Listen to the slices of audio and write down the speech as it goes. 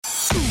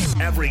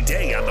every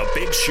day on The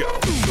Big Show.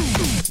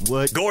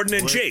 Gordon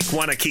and Jake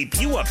want to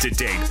keep you up to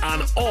date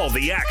on all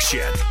the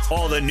action,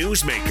 all the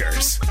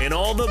newsmakers, and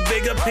all the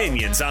big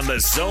opinions on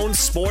the Zone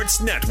Sports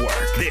Network.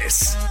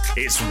 This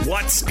is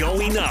What's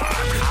Going On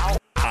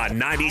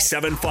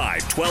 97.5,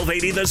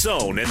 1280 The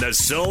Zone and the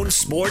Zone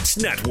Sports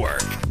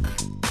Network.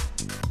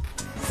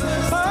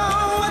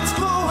 Oh, what's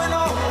going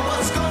on?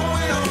 What's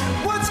going on?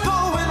 What's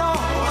going on?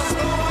 What's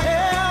going on?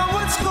 Yeah,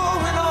 what's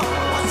going on?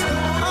 What's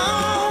going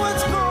on?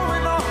 What's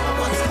going on?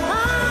 What's going on?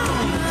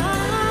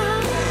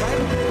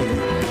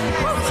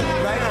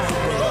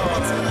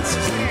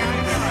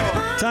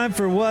 Time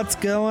for What's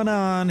Going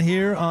On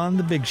here on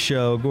The Big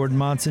Show. Gordon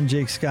Monson,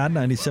 Jake Scott,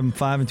 97.5 and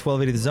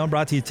 1280 The Zone.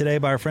 Brought to you today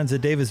by our friends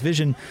at Davis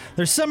Vision.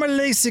 Their summer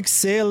LASIK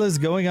sale is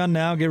going on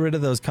now. Get rid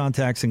of those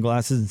contacts and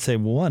glasses and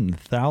save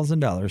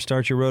 $1,000.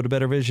 Start your road to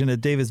better vision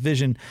at Davis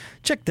Vision.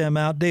 Check them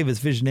out,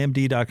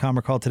 davisvisionmd.com,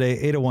 or call today,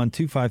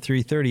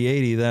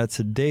 801-253-3080. That's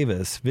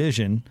Davis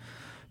Vision.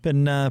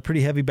 Been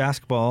pretty heavy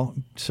basketball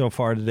so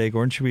far today,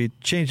 Gordon. Should we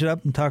change it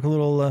up and talk a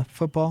little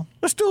football?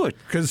 Let's do it,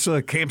 because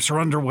camps are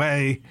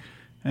underway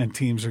and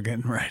teams are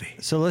getting ready.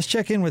 So let's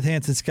check in with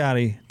Hanson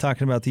Scotty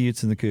talking about the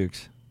Utes and the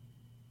Cougs.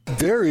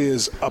 There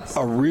is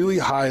a really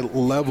high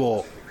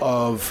level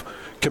of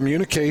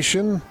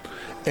communication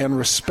and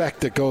respect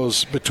that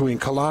goes between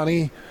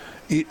Kalani,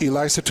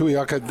 Elisa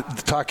Tuiaka,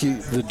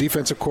 the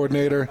defensive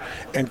coordinator,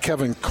 and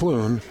Kevin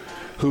Clune,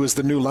 who is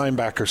the new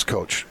linebackers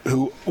coach,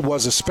 who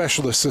was a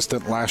special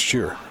assistant last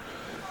year.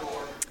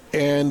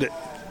 And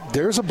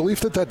there's a belief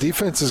that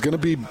defense is going to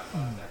be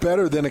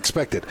better than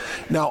expected.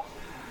 Now,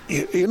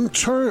 in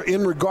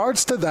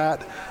regards to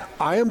that,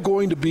 I am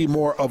going to be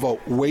more of a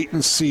wait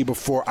and see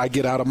before I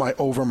get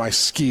over my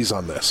skis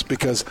on this,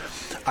 because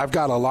I've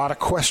got a lot of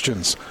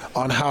questions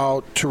on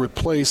how to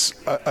replace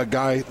a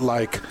guy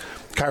like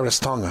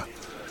Kairos Tonga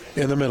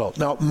in the middle.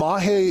 Now,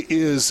 Mahe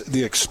is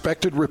the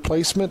expected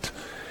replacement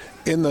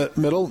in the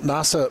middle.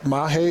 Nasa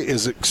Mahe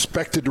is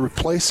expected to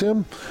replace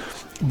him,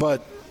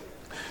 but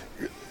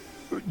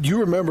you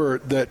remember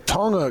that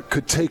Tonga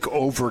could take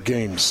over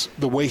games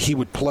the way he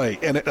would play,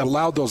 and it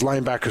allowed those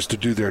linebackers to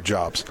do their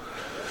jobs.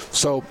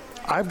 So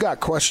I've got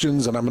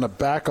questions, and I'm going to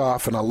back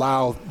off and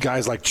allow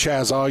guys like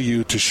Chaz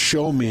Ayu to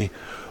show me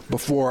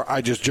before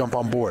I just jump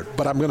on board.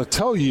 But I'm going to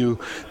tell you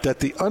that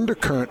the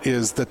undercurrent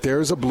is that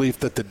there is a belief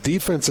that the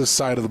defensive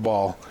side of the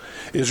ball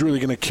is really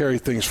going to carry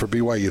things for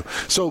BYU.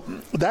 So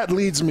that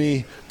leads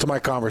me to my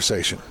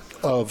conversation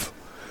of,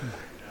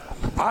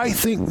 I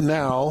think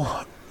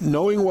now,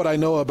 knowing what I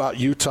know about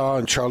Utah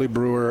and Charlie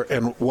Brewer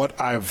and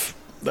what I've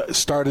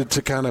started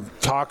to kind of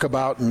talk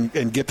about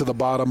and get to the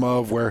bottom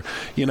of, where,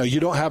 you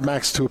don't have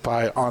Max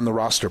Tupai on the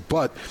roster,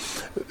 but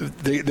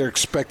they're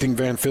expecting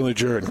Van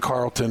Fillinger and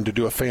Carlton to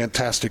do a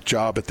fantastic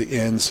job at the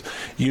ends.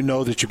 You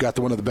know that you've got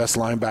one of the best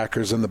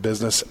linebackers in the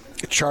business.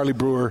 Charlie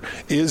Brewer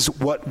is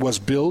what was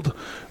billed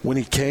when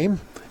he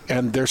came,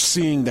 and they're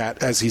seeing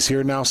that as he's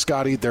here now,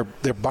 Scotty. They're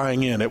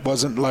buying in. It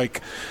wasn't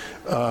like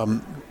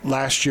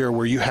last year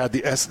where you had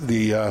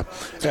the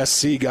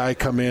SC guy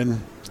come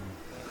in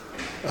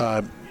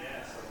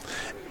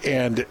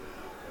and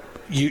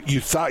you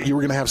thought you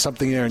were going to have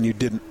something there and you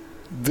didn't.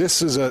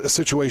 This is a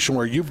situation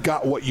where you've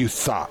got what you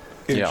thought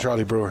in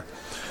Charlie Brewer.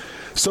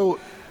 So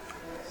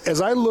as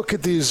I look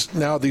at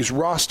these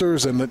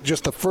rosters and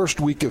just the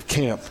first week of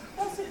camp,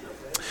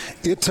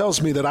 it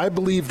tells me that I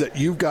believe that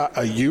you've got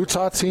a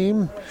Utah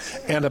team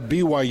and a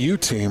BYU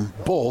team,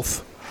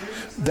 both,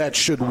 that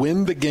should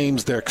win the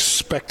games they're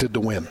expected to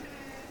win.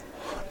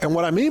 And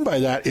what I mean by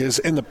that is,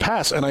 in the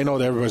past, and I know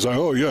that everybody's like,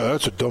 oh, yeah,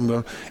 that's a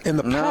dumb. In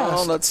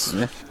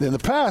the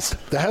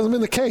past, that hasn't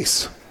been the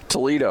case.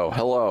 Toledo,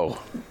 hello.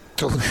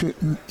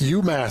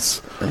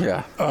 UMass.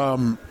 Yeah.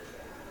 I'm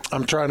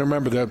trying to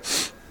remember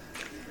that.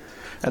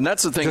 And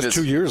that's the thing. Just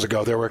 2 years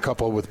ago, there were a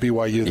couple with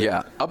BYU.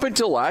 Yeah. Up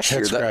until last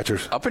year,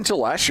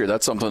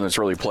 that's something that's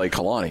really played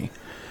Kalani.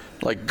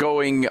 Like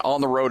going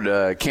on the road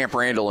to Camp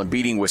Randall and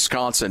beating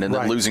Wisconsin and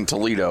then losing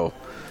Toledo,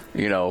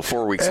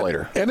 4 weeks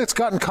later. And it's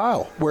gotten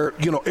Kyle, where,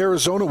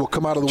 Arizona will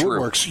come out of the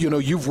woodworks.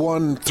 You've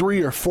won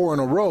 3 or 4 in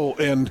a row,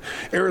 and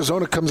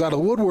Arizona comes out of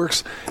the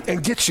woodworks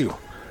and gets you.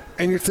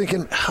 And you're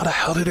thinking, how the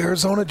hell did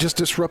Arizona just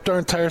disrupt our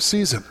entire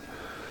season?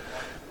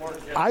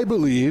 I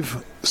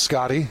believe,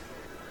 Scotty,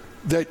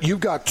 that you've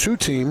got two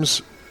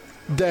teams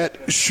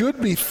that should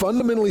be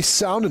fundamentally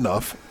sound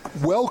enough,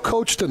 well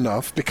coached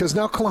enough, because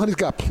now Kalani's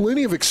got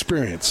plenty of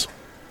experience.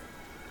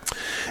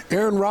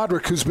 Aaron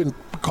Roderick, who's been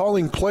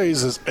calling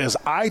plays, as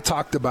I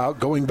talked about,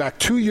 going back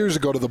 2 years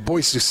ago to the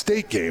Boise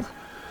State game.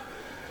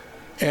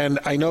 And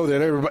I know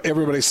that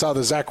everybody saw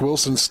the Zach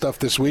Wilson stuff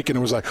this week, and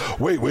it was like,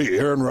 wait,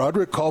 Aaron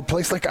Roderick called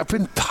plays? Like, I've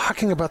been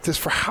talking about this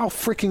for how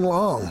freaking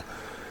long?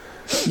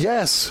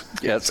 Yes.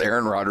 Yeah, it's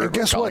Aaron Roderick. And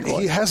guess what?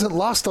 He hasn't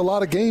lost a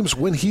lot of games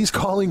when he's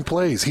calling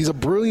plays. He's a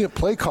brilliant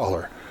play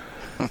caller.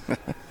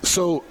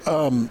 So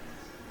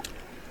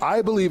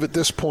I believe at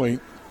this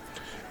point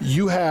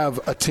you have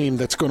a team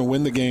that's going to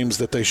win the games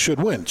that they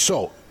should win.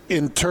 So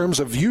in terms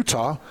of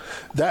Utah,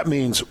 that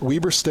means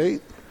Weber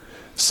State,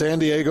 San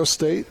Diego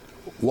State,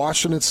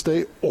 Washington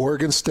State,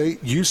 Oregon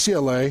State,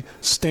 UCLA,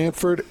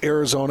 Stanford,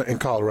 Arizona, and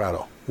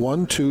Colorado.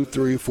 1, 2,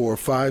 3, 4,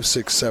 5,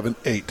 6, 7,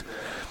 8.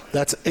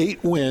 That's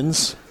 8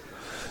 wins.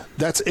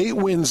 That's 8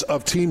 wins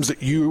of teams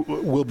that you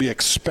will be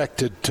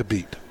expected to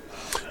beat.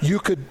 You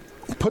could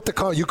put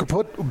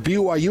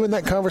BYU in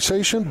that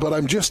conversation, but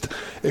I'm just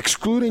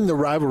excluding the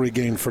rivalry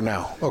game for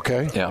now,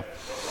 okay? Yeah.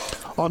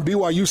 On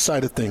BYU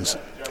side of things,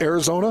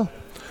 Arizona,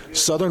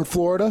 Southern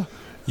Florida,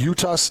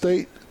 Utah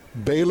State,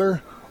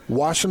 Baylor,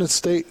 Washington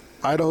State,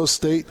 Idaho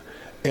State,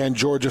 and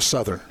Georgia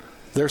Southern.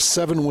 There's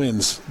 7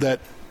 wins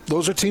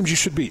those are teams you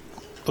should beat.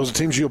 Those are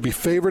teams you'll be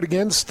favored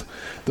against.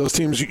 Those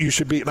teams you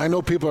should beat. And I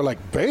know people are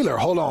like, Baylor,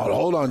 hold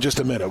on just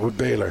a minute with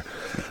Baylor.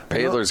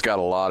 Baylor's got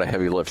a lot of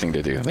heavy lifting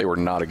to do. They were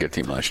not a good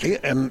team last year.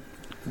 And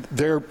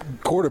their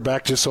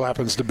quarterback just so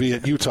happens to be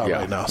at Utah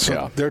right now.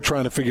 So they're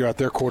trying to figure out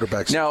their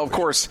quarterbacks. Now, of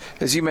course,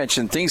 as you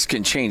mentioned, things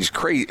can change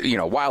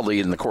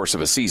wildly in the course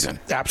of a season.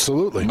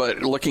 Absolutely.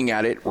 But looking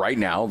at it right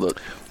now,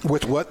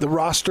 with what the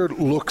roster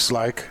looks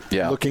like,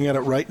 looking at it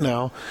right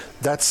now,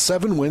 that's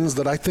 7 wins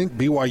that I think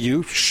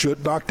BYU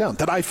should knock down.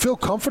 That I feel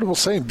comfortable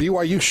saying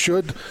BYU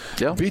should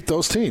beat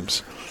those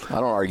teams. I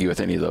don't argue with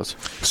any of those.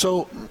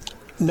 So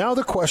now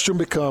the question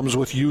becomes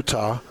with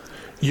Utah,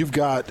 you've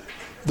got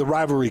the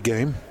rivalry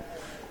game.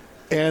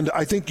 And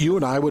I think you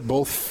and I would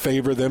both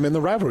favor them in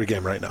the rivalry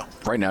game right now.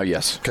 Right now,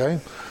 yes. Okay,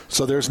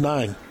 so there's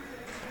 9.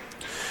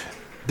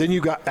 Then you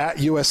got at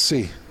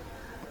USC.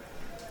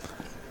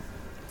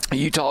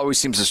 Utah always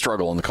seems to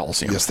struggle in the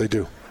Coliseum. Yes, they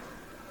do.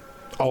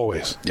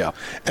 Always. Yeah.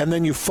 And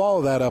then you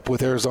follow that up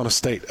with Arizona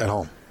State at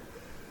home.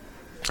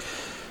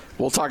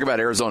 We'll talk about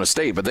Arizona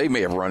State, but they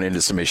may have run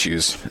into some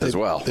issues as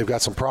well. They've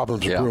got some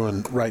problems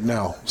brewing right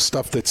now.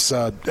 Stuff that's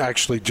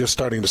actually just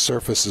starting to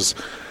surface as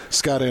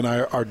Scotty and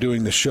I are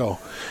doing the show.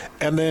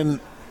 And then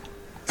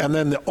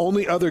the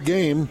only other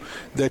game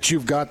that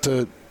you've got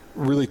to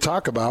really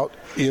talk about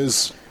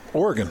is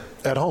Oregon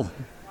at home.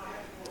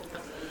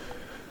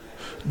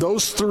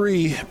 Those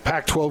 3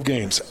 Pac-12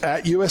 games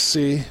at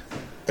USC,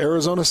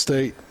 Arizona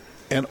State,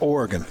 and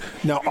Oregon.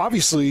 Now,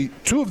 obviously,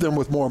 2 of them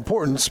with more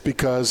importance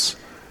because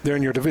they're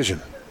in your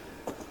division.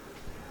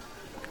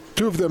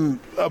 2 of them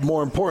of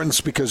more importance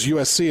because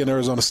USC and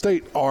Arizona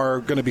State are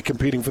going to be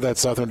competing for that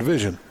Southern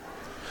Division.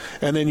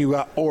 And then you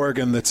got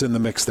Oregon that's in the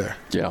mix there.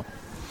 Yeah.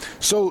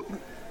 So,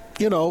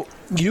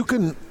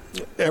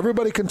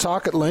 everybody can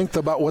talk at length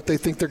about what they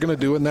think they're going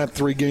to do in that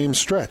 3-game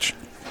stretch.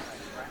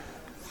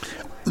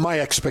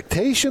 My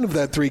expectation of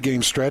that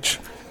 3-game stretch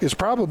is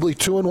probably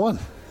 2-1.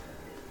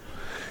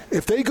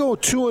 If they go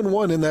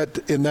 2-1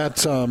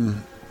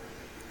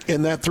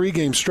 in that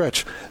 3-game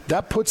stretch,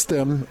 that puts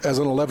them as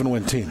an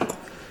 11-win team.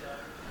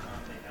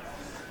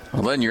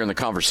 Well, then you're in the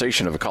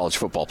conversation of a college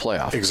football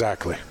playoff.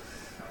 Exactly.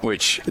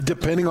 Which,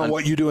 depending on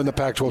what you do in the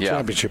Pac-12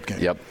 championship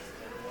game. Yep.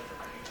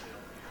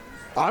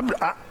 I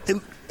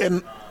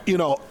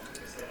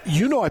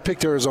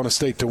picked Arizona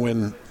State to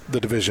win the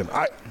division.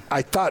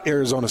 I thought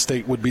Arizona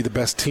State would be the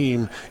best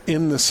team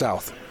in the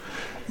South.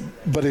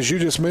 But as you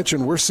just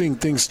mentioned, we're seeing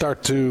things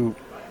start to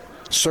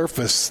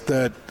surface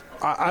that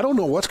I don't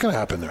know what's going to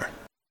happen there.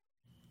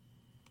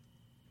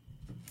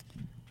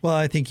 Well,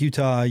 I think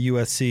Utah,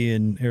 USC,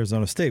 and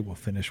Arizona State will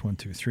finish 1,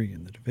 2, 3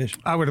 in the division.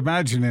 I would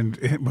imagine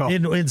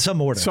in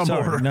some order.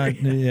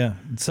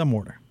 In some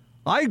order.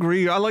 I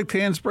agree. I like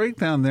Tan's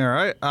breakdown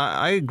there.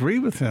 I agree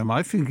with him.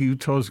 I think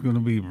Utah's going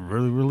to be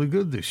really, really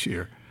good this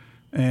year.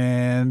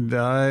 And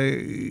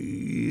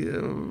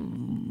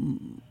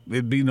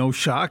it'd be no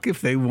shock if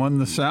they won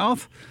the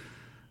South.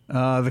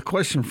 The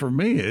question for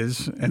me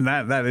is, and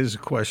that is a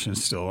question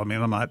still. I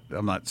mean,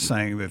 I'm not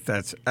saying that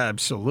that's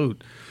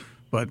absolute,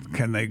 but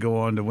can they go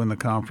on to win the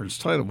conference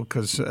title?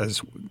 Because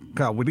as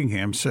Kyle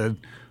Whittingham said,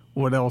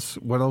 what else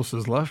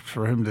is left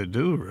for him to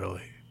do,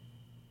 really?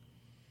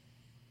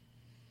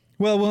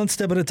 Well, one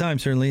step at a time,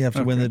 certainly. You have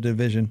to win the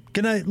division.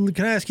 Can I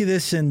ask you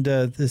this? And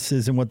this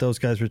isn't what those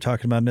guys were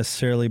talking about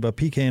necessarily, but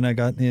PK and I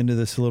got into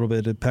this a little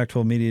bit at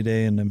Pac-12 Media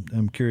Day, and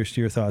I'm curious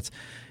to your thoughts.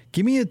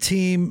 Give me a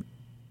team,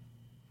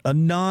 a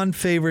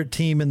non-favorite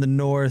team in the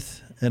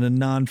North and a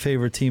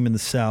non-favorite team in the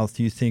South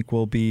you think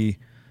will be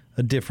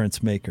a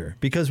difference maker?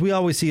 Because we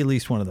always see at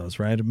least one of those,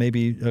 right?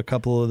 Maybe a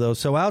couple of those.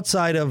 So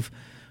outside of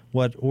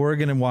what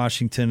Oregon and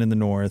Washington in the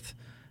North,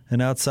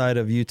 and outside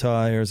of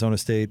Utah, Arizona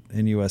State,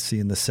 and USC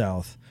in the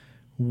South,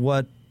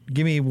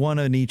 give me one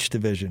in each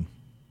division.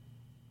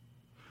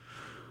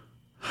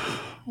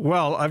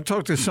 Well, I've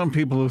talked to some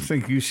people who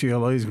think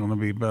UCLA is going to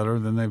be better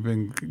than they've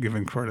been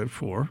given credit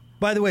for.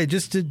 By the way,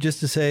 just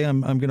to say,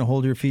 I'm going to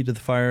hold your feet to the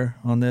fire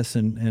on this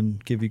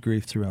and give you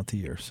grief throughout the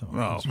year. So,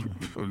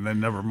 then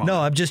never mind.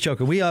 No, I'm just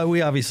joking. We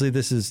obviously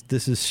this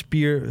is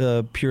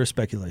pure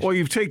speculation. Well,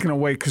 you've taken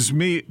away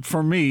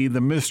for me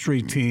the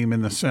mystery team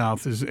in the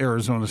South is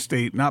Arizona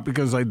State. Not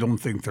because I don't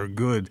think they're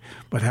good,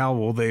 but how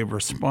will they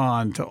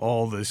respond to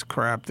all this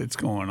crap that's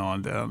going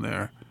on down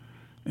there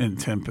in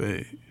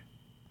Tempe?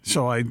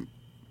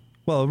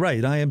 Well,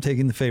 right. I am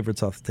taking the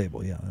favorites off the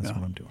table. Yeah, that's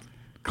what I'm doing.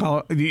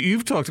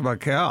 You've talked about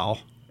Cal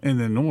in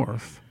the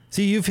North.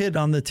 See, you've hit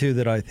on the 2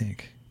 that I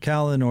think.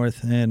 Cal in the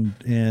north and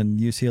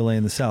UCLA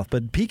in the south.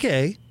 But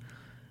PK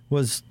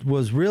was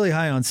really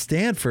high on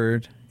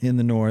Stanford in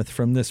the north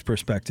from this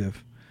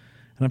perspective.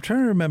 And I'm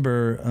trying to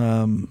remember.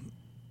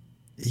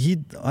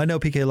 I know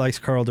PK likes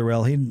Carl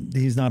Durrell.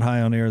 He's not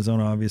high on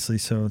Arizona, obviously.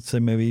 So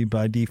maybe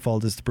by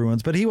default it's the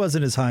Bruins. But he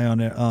wasn't as high on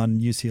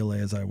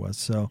UCLA as I was.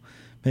 So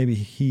maybe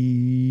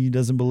he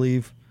doesn't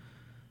believe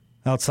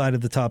outside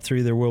of the top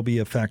three there will be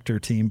a factor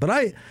team. But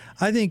I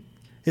think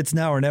it's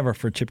now or never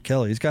for Chip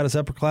Kelly. He's got his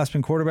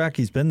upperclassman quarterback.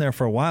 He's been there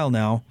for a while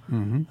now.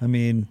 Mm-hmm. I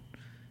mean,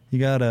 you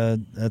got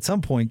to, at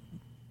some point,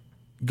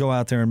 go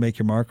out there and make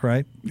your mark,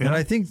 right? Yeah. And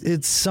I think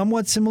it's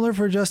somewhat similar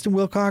for Justin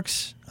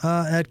Wilcox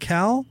at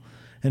Cal.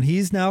 And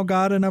he's now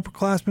got an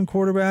upperclassman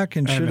quarterback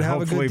and should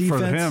have a good defense. Hopefully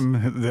for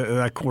him,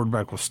 that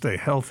quarterback will stay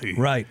healthy.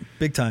 Right,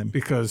 big time.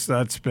 Because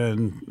that's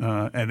been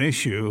an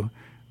issue.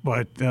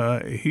 But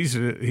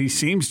he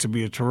seems to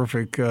be a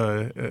terrific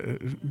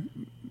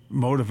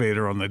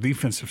motivator on the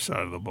defensive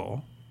side of the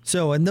ball.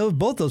 So, and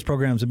both those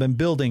programs have been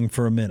building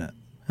for a minute.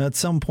 At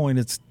some point,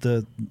 it's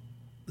the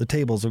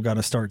tables have got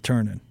to start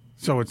turning.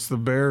 So it's the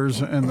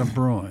Bears and the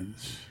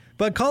Bruins.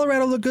 But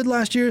Colorado looked good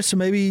last year, so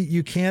maybe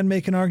you can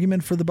make an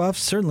argument for the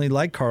Buffs. Certainly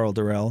like Carl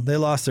Durrell. They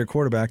lost their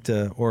quarterback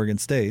to Oregon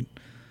State.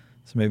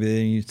 So maybe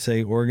you'd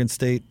say Oregon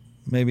State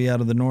maybe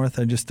out of the north.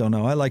 I just don't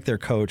know. I like their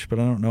coach, but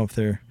I don't know if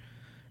they're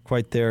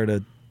quite there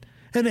to.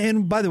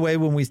 And by the way,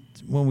 when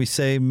we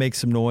say make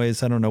some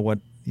noise, I don't know what,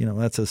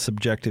 that's a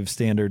subjective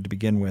standard to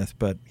begin with,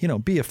 but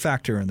be a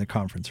factor in the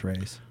conference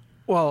race.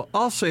 Well,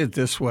 I'll say it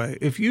this way: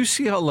 if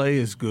UCLA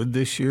is good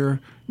this year,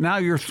 now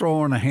you're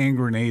throwing a hand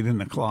grenade in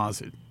the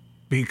closet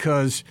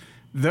because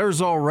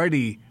there's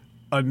already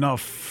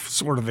enough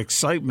sort of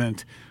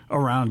excitement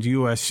around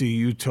USC,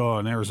 Utah,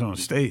 and Arizona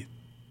State.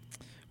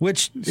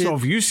 If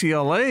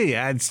UCLA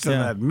adds to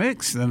that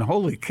mix, then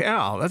holy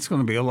cow, that's going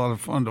to be a lot of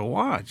fun to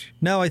watch.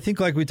 Now, I think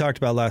like we talked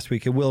about last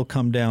week, it will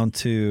come down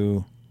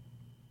to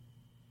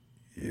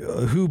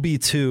who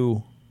beats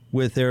who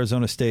with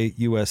Arizona State,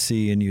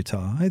 USC, and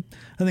Utah. I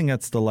think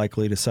that's the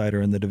likely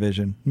decider in the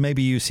division.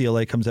 Maybe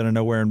UCLA comes out of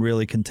nowhere and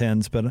really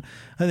contends, but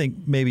I think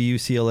maybe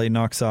UCLA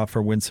knocks off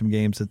or wins some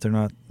games that they're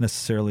not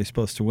necessarily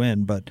supposed to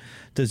win. But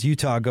does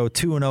Utah go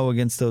 2-0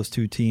 against those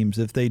two teams?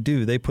 If they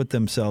do, they put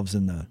themselves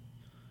in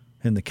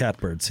the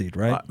catbird seat,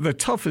 right? The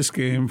toughest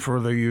game for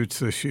the Utes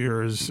this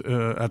year is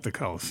at the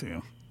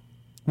Coliseum.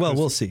 Well,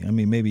 we'll see. I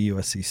mean, maybe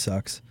USC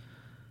sucks.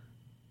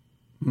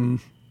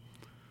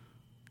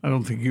 I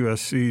don't think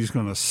USC is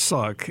going to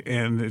suck,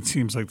 and it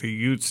seems like the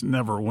Utes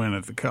never win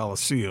at the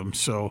Coliseum,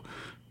 so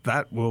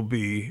that will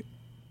be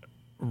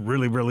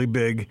really, really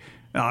big.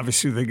 Now,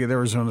 obviously, they get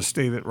Arizona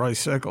State at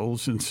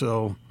Rice-Eccles, and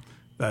so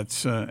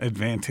that's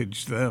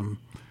advantaged them.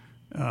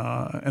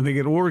 And they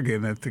get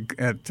Oregon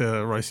at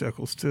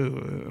Rice-Eccles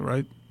too,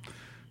 right?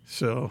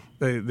 So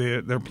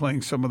they're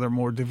playing some of their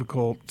more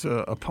difficult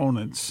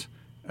opponents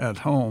at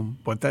home.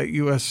 But that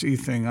USC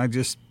thing,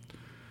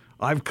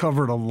 I've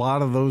covered a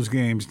lot of those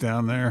games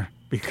down there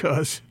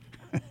because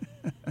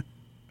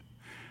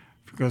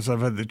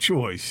I've had the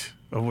choice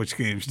of which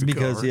games to cover.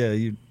 Because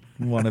you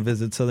want to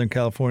visit Southern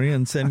California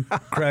and send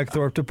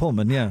Cragthorpe to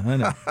Pullman. Yeah, I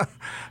know.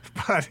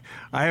 But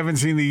I haven't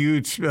seen the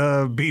Utes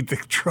beat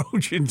the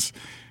Trojans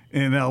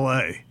in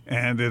L.A.,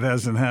 and it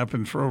hasn't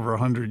happened for over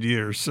 100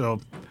 years. So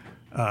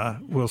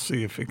we'll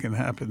see if it can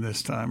happen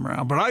this time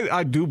around. But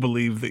I do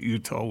believe that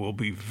Utah will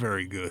be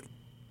very good.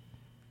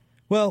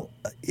 Well,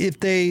 if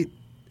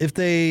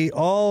they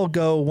all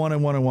go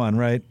 1-1,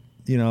 right?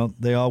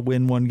 They all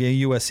win one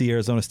game. USC,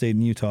 Arizona State,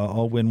 and Utah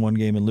all win one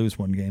game and lose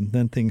one game.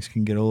 Then things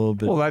can get a little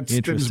bit interesting. Well, that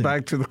stems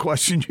back to the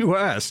question you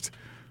asked.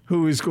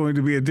 Who is going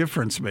to be a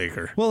difference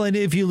maker? Well, and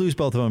if you lose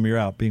both of them, you're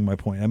out, being my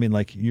point. I mean,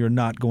 you're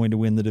not going to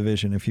win the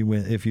division if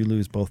you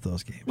lose both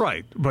those games.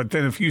 Right. But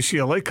then if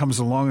UCLA comes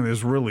along and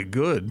is really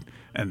good,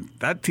 and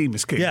that team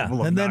is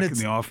capable of knocking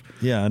you off,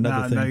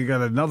 another thing. Now you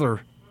got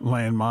another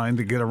landmine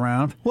to get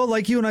around. Well,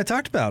 like you and I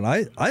talked about,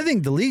 I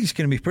think the league's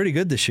going to be pretty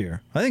good this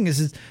year. I think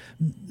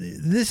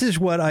this is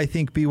what I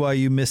think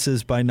BYU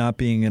misses by not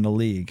being in a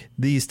league,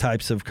 these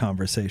types of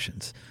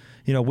conversations.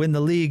 When the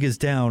league is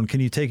down,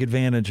 can you take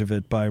advantage of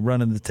it by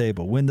running the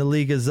table? When the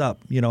league is up,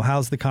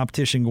 how's the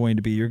competition going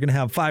to be? You're going to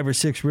have 5 or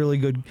 6 really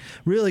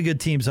good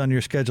teams on your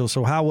schedule.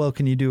 So how well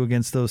can you do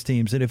against those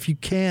teams? And if you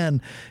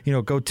can,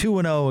 go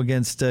 2-0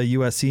 against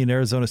USC and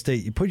Arizona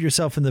State, you put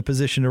yourself in the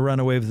position to run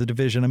away with the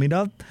division. I mean,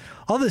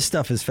 all this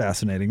stuff is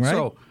fascinating,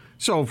 right?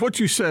 So if what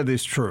you said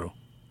is true,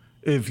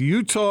 if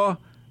Utah,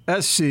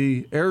 SC,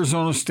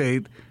 Arizona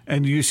State,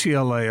 and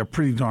UCLA are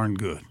pretty darn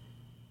good,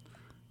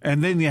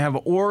 and then you have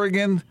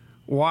Oregon,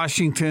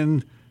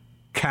 Washington,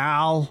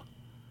 Cal,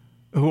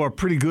 who are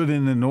pretty good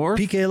in the north.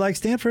 PK like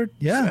Stanford,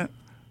 yeah.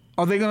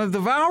 Are they going to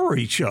devour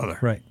each other?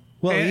 Right.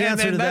 Well, the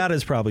answer to that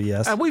is probably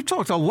yes. And we've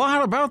talked a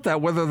lot about that,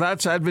 whether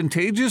that's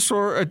advantageous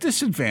or a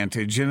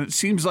disadvantage. And it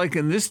seems like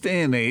in this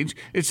day and age,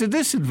 it's a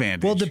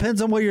disadvantage. Well, it depends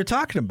on what you're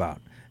talking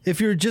about. If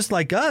you're just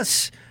like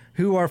us,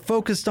 who are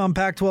focused on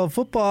Pac-12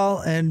 football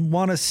and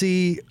want to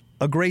see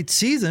a great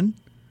season,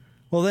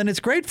 well, then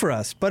it's great for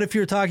us. But if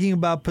you're talking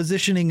about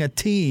positioning a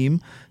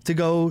team to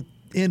go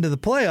into the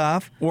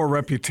playoff, or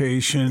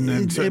reputation,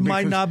 it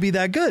might not be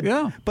that good.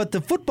 Yeah. But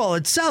the football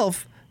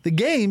itself, the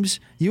games,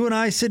 you and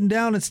I sitting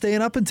down and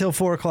staying up until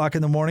 4:00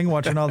 in the morning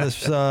watching all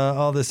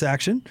this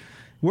action,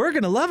 we're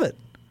going to love it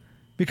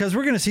because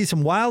we're going to see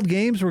some wild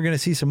games. We're going to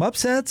see some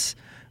upsets.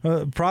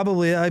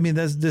 Probably, I mean,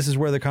 this is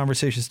where the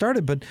conversation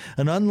started, but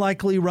an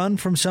unlikely run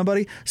from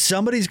somebody.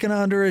 Somebody's going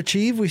to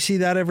underachieve. We see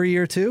that every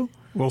year, too.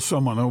 Will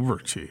someone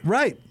overachieve?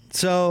 Right.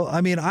 So,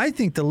 I mean, I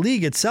think the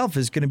league itself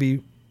is going to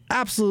be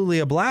absolutely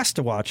a blast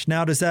to watch.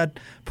 Now, does that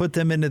put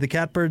them into the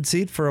catbird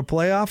seat for a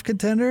playoff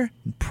contender?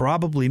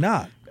 Probably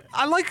not.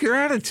 I like your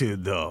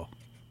attitude, though.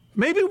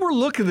 Maybe we're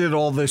looking at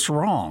all this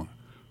wrong.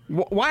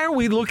 Why are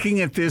we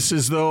looking at this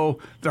as though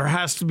there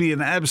has to be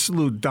an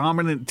absolute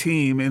dominant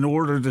team in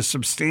order to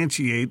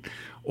substantiate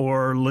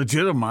or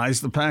legitimize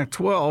the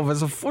Pac-12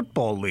 as a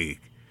football league?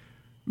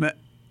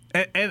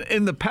 And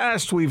in the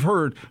past, we've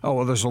heard, oh,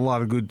 well, there's a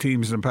lot of good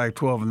teams in the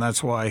Pac-12, and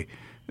that's why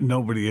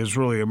nobody has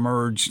really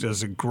emerged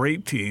as a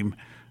great team.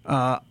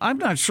 I'm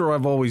not sure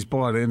I've always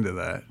bought into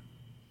that.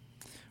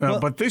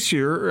 But this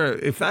year,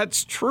 if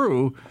that's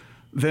true,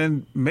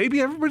 then maybe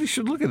everybody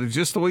should look at it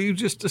just the way you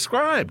just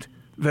described.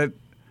 That,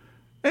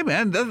 hey,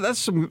 man, that's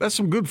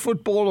some good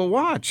football to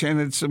watch,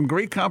 and it's some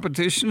great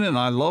competition, and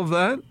I love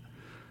that.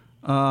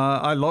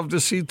 I love to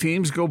see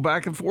teams go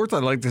back and forth. I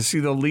like to see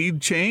the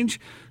lead change.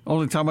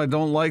 Only time I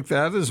don't like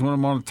that is when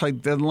I'm on a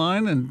tight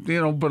deadline, and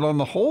but on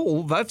the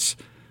whole,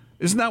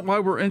 isn't that why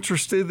we're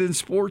interested in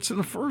sports in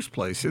the first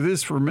place? It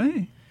is for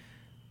me.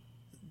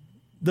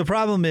 The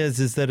problem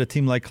is that a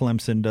team like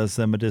Clemson does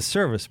them a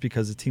disservice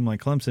because a team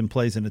like Clemson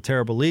plays in a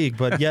terrible league,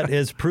 but yet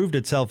has proved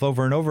itself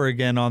over and over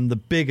again on the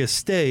biggest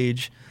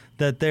stage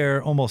that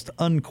they're almost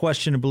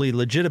unquestionably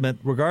legitimate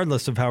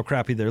regardless of how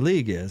crappy their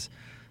league is.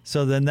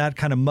 So then that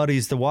kind of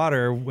muddies the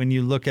water when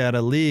you look at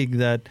a league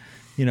that,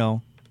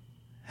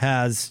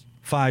 has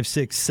 5,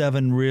 6,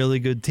 7 really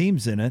good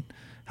teams in it,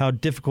 how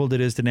difficult it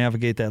is to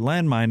navigate that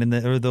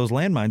landmine or those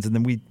landmines, and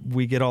then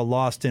we get all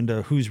lost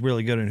into who's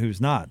really good and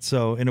who's not.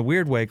 So in a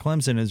weird way,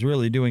 Clemson is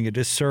really doing a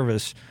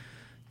disservice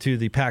to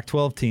the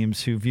Pac-12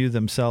 teams who view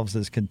themselves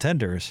as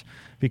contenders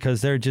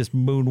because they're just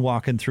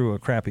moonwalking through a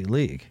crappy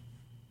league.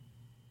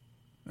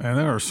 And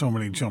there are so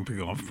many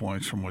jumping off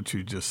points from what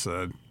you just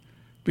said.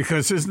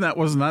 Because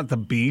wasn't that the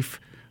beef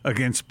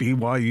against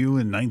BYU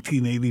in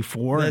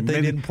 1984? That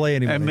they didn't play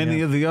anybody. And many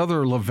of the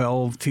other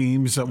Lavelle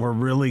teams that were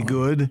really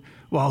good,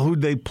 well,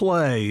 who'd they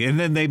play? And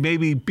then they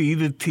maybe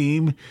beat a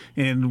team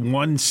in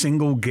one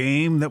single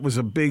game that was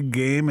a big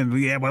game. And,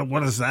 well,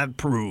 what does that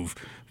prove?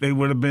 They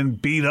would have been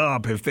beat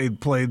up if they'd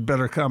played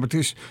better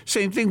competition.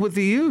 Same thing with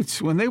the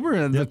Utes when they were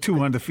in the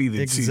 2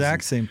 undefeated seasons.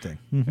 Exact same thing.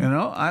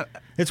 Mm-hmm.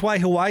 It's why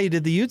Hawaii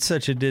did the Utes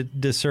such a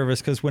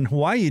disservice, because when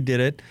Hawaii did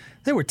it,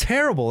 they were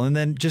terrible and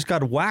then just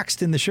got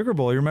waxed in the Sugar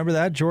Bowl. You remember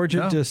that?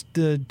 Georgia just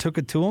took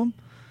it to them.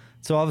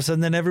 So all of a sudden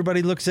then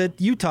everybody looks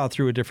at Utah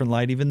through a different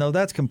light, even though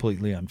that's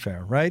completely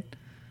unfair, right?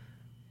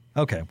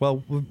 Okay,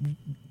 well,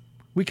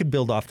 we could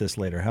build off this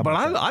later. How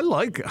about that?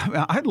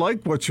 I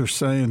like what you're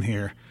saying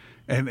here,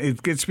 and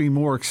it gets me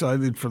more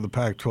excited for the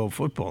Pac-12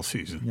 football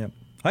season. Yep.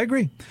 I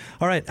agree.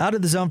 All right, out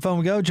of the zone phone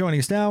we go.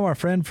 Joining us now, our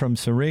friend from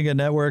Syringa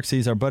Networks.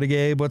 He's our buddy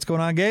Gabe. What's going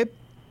on, Gabe?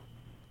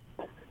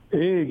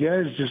 Hey,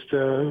 guys. Just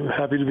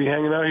happy to be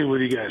hanging out here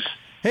with you guys.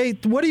 Hey,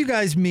 what do you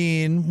guys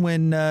mean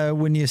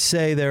when you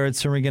say there at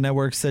Syringa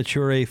Networks that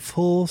you're a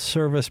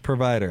full-service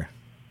provider?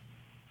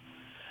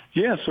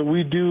 Yeah, so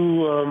we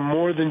do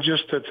more than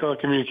just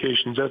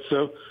telecommunications.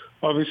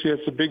 Obviously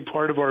that's a big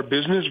part of our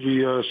business.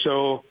 We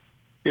sell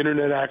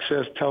internet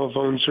access,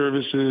 telephone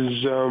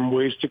services,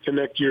 ways to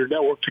connect your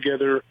network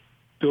together,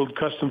 build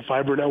custom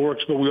fiber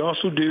networks. But we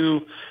also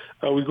do,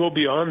 we go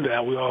beyond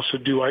that. We also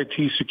do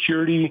IT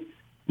security.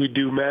 We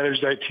do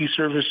managed IT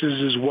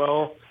services as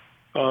well.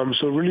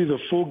 So really the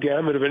full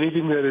gamut of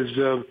anything that is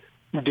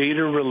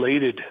data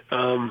related.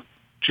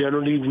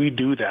 Generally, we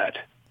do that.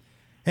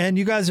 And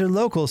you guys are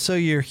local, so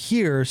you're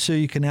here, so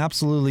you can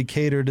absolutely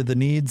cater to the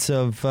needs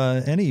of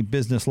any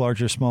business, large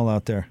or small,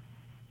 out there.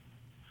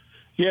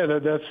 Yeah,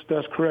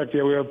 that's correct.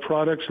 Yeah, we have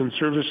products and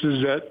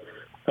services that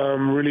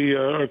really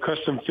are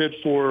custom fit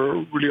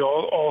for really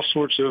all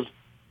sorts of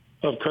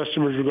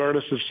customers,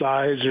 regardless of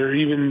size or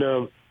even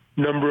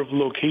number of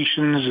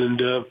locations. And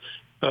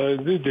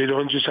they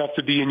don't just have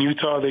to be in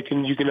Utah.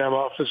 You can have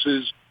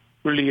offices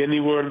really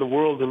anywhere in the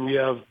world, and we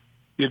have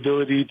the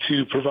ability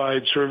to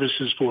provide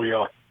services for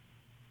y'all.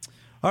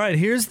 All right,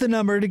 here's the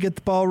number to get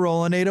the ball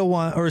rolling.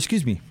 801, or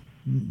excuse me,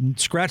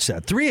 scratch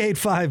that.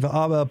 385,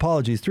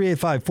 apologies,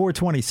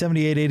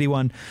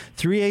 385-420-7881,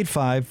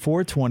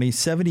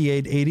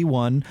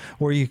 385-420-7881,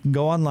 or you can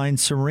go online,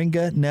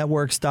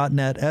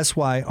 syringanetworks.net,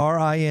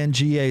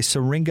 SYRINGA,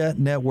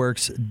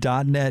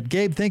 syringanetworks.net.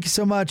 Gabe, thank you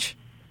so much.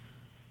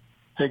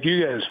 Thank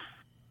you, guys.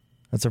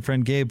 That's our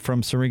friend Gabe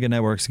from Syringa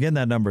Networks. Again,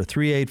 that number,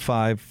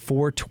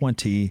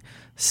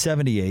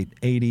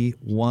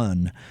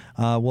 385-420-7881.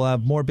 We'll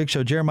have more Big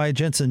Show. Jeremiah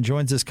Jensen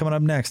joins us coming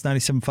up next,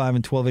 97.5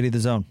 and 1280 The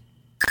Zone.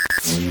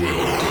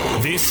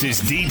 This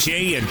is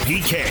DJ and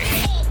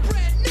PK.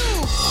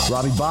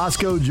 Robbie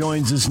Bosco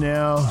joins us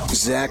now.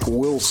 Zach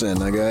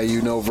Wilson, a guy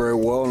you know very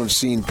well and have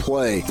seen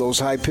play. Those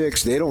high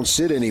picks, they don't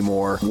sit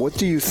anymore. What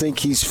do you think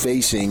he's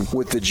facing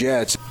with the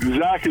Jets?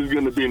 Zach is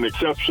going to be an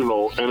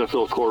exceptional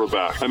NFL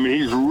quarterback. I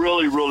mean, he's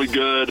really, really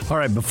good. All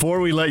right,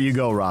 before we let you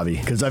go, Robbie,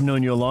 because I've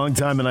known you a long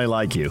time and I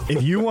like you,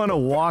 if you want to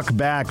walk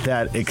back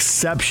that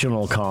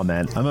exceptional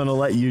comment, I'm going to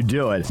let you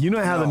do it. You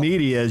know how the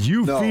media is.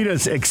 You feed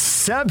us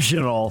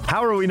exceptional.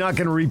 How are we not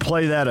going to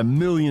replay that a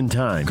million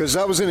times? Because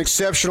that was an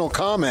exceptional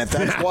comment.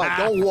 That's why.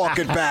 Don't walk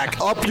it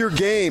back. Up your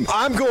game.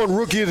 I'm going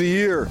Rookie of the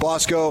Year,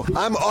 Bosco.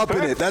 I'm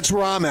upping it. That's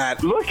where I'm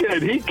at. Look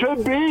at it. He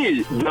could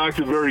be. Zach's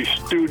a very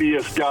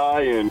studious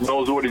guy and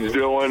knows what he's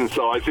doing,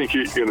 so I think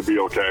he's going to be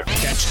okay.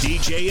 Catch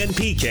DJ and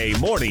PK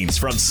mornings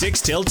from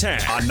 6 till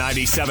 10 on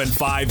 97.5,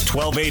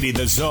 1280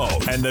 The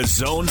Zone and The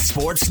Zone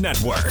Sports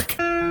Network.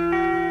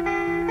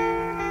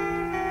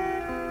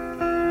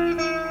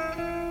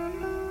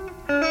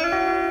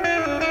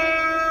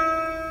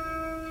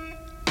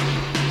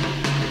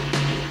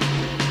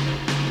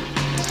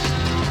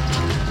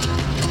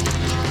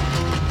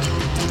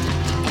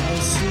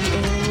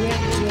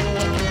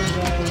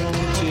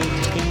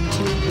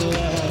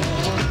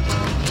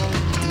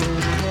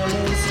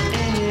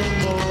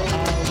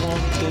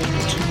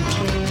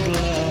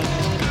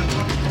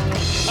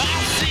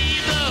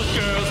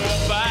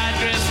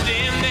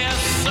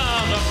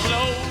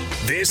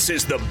 This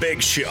is The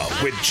Big Show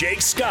with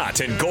Jake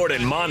Scott and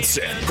Gordon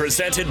Monson,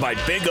 presented by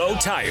Big O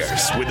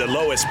Tires, with the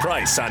lowest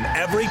price on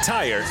every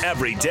tire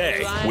every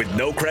day, with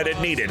no credit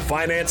needed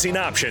financing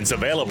options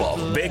available.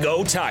 Big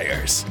O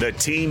Tires, the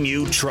team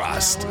you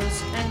trust.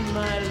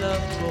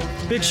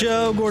 Big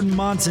Show, Gordon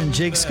Monson,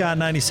 Jake Scott,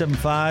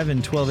 97.5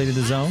 and 1280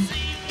 The Zone.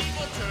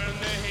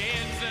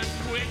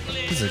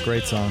 This is a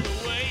great song.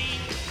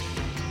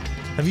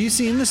 Have you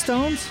seen the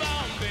Stones?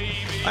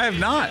 I have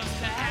not.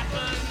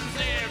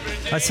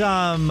 I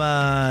saw them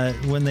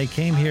when they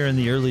came here in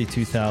the early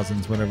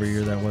 2000s, whatever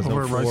year that was,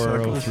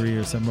 04, 03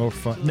 or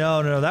something.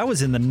 No, that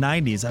was in the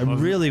 90s. I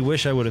really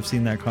wish I would have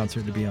seen that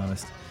concert, to be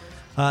honest.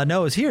 No,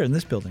 it was here in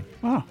this building.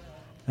 Oh.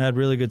 I had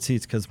really good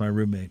seats because my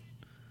roommate.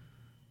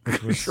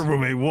 Your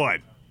roommate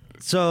what?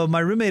 So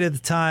my roommate at the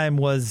time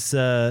was,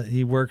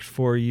 he worked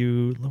for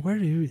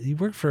he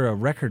worked for a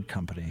record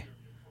company.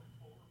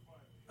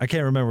 I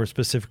can't remember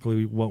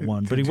specifically what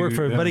one, but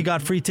he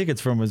got free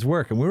tickets from his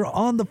work, and we were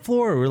on the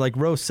floor. We were like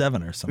row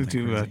 7 or something.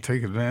 Did you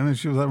take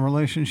advantage of that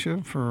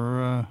relationship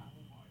for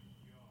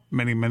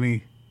many,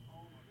 many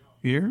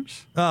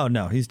years? Oh,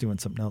 no, he's doing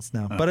something else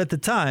now. But at the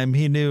time,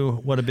 he knew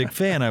what a big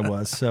fan I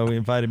was, so he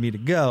invited me to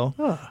go,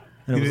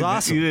 and it was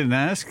awesome. You didn't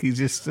ask? He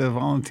just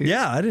volunteered?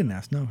 Yeah, I didn't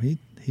ask. No,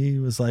 he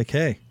was like,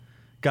 hey,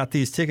 got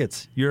these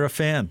tickets. You're a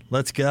fan.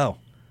 Let's go.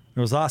 It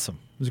was awesome.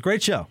 It was a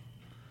great show.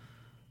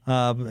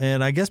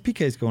 And I guess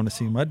PK's going to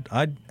see him.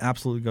 I'd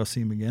absolutely go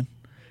see him again.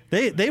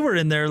 They were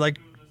in there like,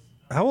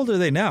 how old are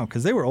they now?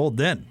 Because they were old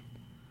then.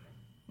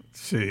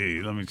 Let's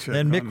see, let me check.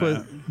 And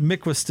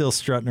Mick was still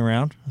strutting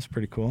around. That's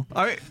pretty cool.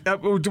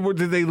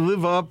 Did they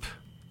live up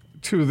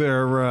to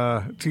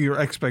their to your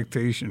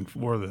expectation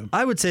for them?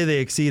 I would say they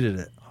exceeded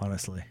it,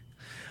 honestly.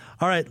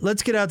 All right,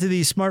 let's get out to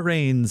the Smart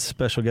Rain's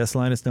special guest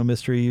line. It's no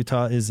mystery.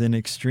 Utah is in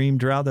extreme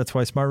drought. That's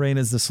why Smart Rain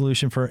is the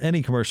solution for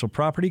any commercial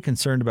property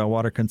concerned about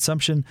water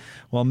consumption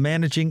while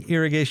managing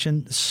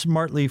irrigation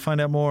smartly.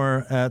 Find out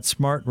more at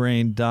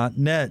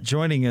smartrain.net.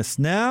 Joining us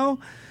now,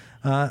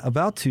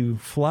 about to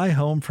fly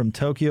home from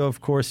Tokyo.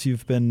 Of course,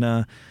 you've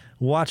been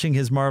watching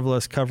his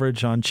marvelous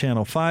coverage on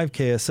Channel 5,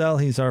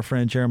 KSL. He's our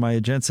friend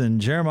Jeremiah Jensen.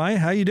 Jeremiah,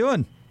 how you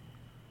doing?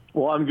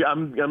 Well, I'm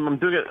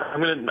doing it.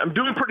 I'm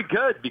doing pretty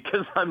good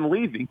because I'm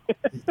leaving.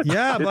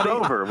 Yeah, it's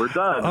over. We're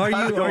done. Are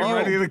you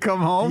ready to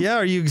come home? Yeah.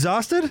 Are you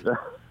exhausted?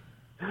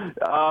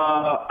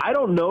 I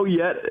don't know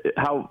yet.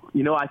 How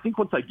I think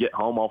once I get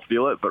home, I'll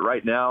feel it. But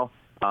right now,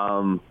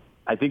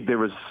 I think there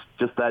was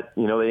just that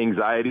the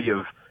anxiety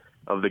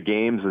of the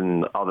games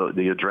and all the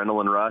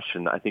adrenaline rush,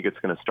 and I think it's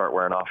going to start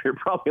wearing off here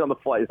probably on the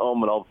flight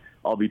home, and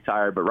I'll be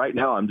tired. But right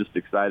now, I'm just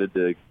excited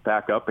to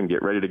pack up and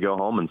get ready to go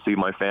home and see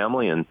my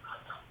family and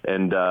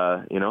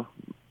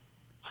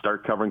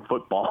start covering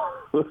football.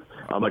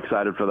 I'm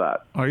excited for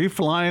that. Are you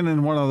flying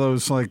in one of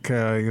those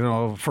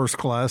first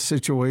class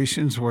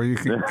situations where you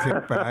can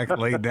kick back,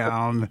 lay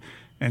down,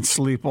 and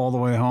sleep all the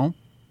way home?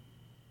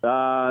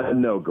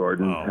 No,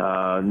 Gordon.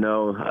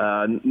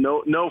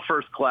 No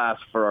first class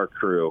for our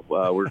crew.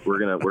 We're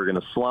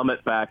gonna slum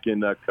it back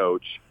in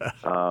coach.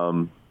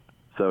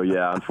 So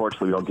yeah,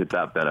 unfortunately, we don't get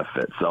that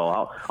benefit.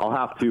 So I'll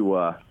have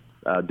to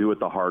do it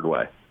the hard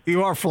way.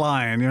 You are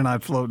flying. You're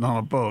not floating on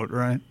a boat,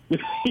 right?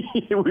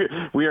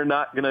 We're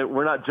not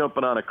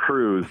jumping on a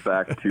cruise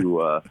back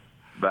to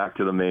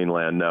the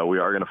mainland. No, we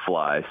are gonna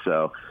fly.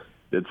 So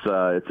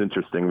it's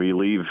interesting. We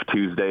leave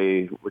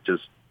Tuesday, which is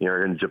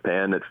here in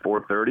Japan, at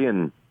 4:30,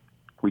 and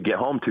we get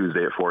home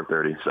Tuesday at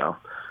 4:30. So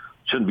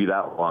shouldn't be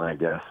that long, I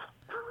guess.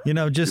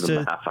 Just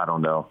to I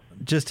don't know.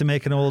 Just to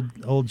make an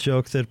old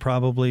joke that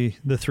probably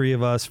the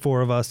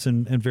four of us,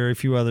 and very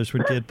few others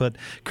would get, but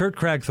Kurt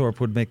Cragthorpe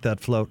would make that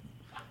float.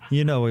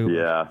 He would.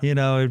 Yeah.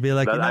 It'd be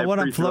like, what,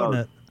 I'm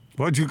floating it.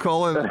 What'd you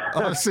call it,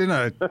 Austin?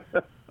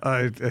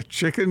 A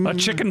chicken? A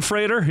chicken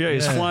freighter? Yeah,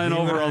 he's flying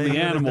over on the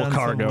animal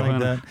cargo.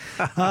 Like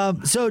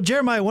that. So,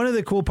 Jeremiah, one of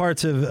the cool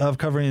parts of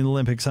covering the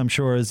Olympics, I'm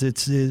sure, is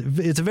it's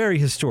a very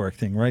historic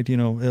thing, right?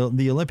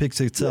 The Olympics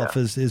itself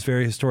is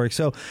very historic.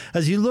 So,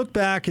 as you look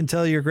back and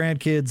tell your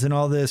grandkids and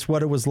all this,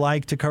 what it was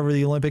like to cover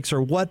the Olympics,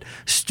 or what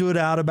stood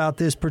out about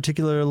this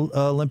particular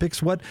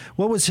Olympics, what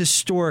was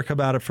historic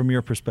about it from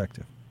your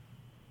perspective?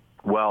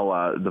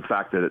 Well, the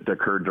fact that it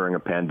occurred during a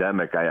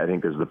pandemic, I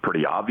think, is the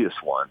pretty obvious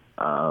one.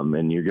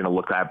 And you're going to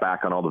look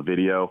back on all the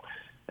video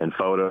and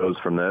photos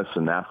from this,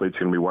 and athletes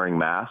are going to be wearing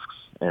masks.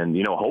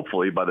 And,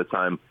 hopefully by the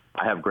time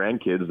I have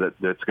grandkids,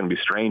 that's going to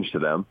be strange to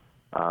them.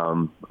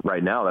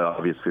 Right now,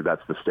 obviously,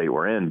 that's the state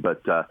we're in.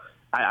 But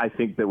I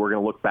think that we're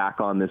going to look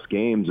back on this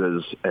games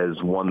as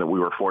one that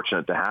we were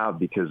fortunate to have,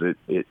 because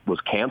it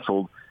was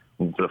canceled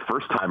the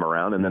first time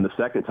around, and then the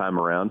second time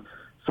around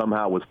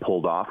somehow was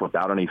pulled off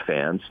without any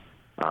fans.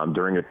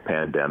 During a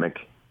pandemic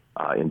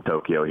in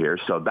Tokyo here.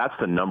 So that's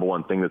the number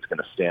one thing that's going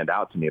to stand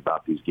out to me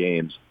about these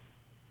games,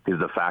 is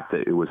the fact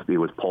that it was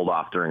pulled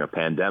off during a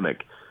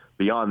pandemic.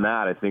 Beyond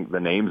that, I think the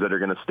names that are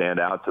going to stand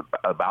out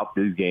about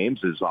these games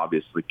is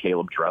obviously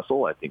Caleb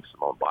Dressel. I think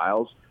Simone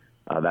Biles.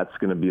 That's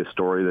going to be a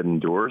story that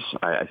endures.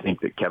 I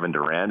think that Kevin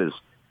Durant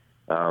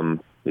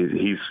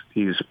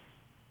he's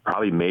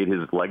probably made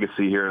his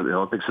legacy here in the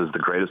Olympics as the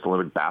greatest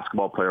Olympic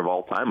basketball player of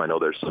all time. I know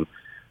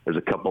there's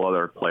a couple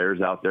other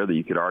players out there that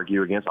you could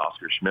argue against,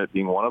 Oscar Schmidt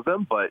being one of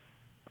them, but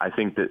I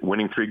think that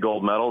winning 3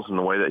 gold medals in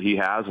the way that he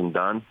has and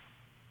done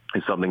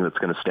is something that's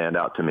going to stand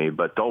out to me.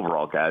 But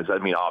overall, guys, I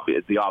mean,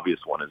 the obvious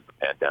one is the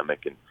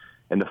pandemic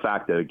and the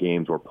fact that the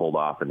games were pulled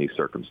off in these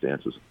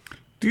circumstances.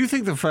 Do you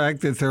think the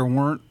fact that there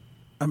weren't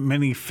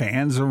many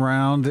fans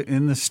around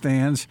in the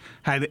stands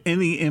had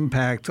any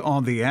impact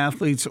on the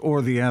athletes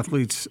or the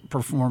athletes'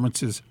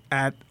 performances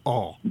at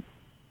all?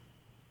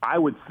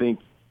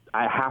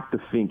 I have to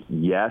think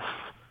yes.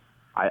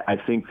 I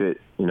think that,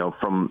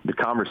 from the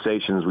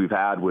conversations we've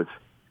had with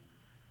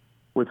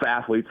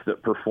athletes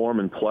that perform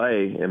and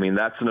play, I mean,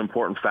 that's an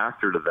important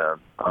factor to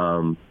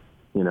them.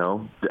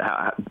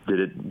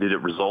 Did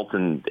it result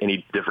in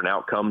any different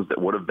outcomes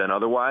that would have been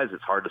otherwise?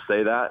 It's hard to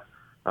say that.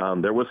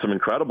 There was some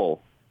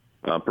incredible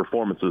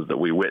performances that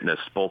we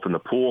witnessed, both in the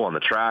pool, on the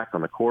track,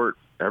 on the court,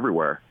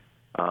 everywhere.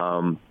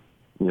 Did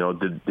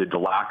the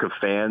lack of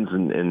fans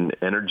and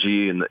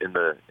energy in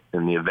the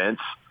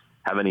events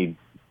have any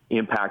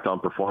impact on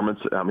performance?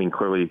 I mean,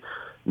 clearly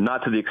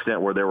not to the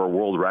extent where there were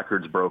world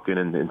records broken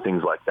and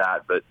things like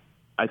that. But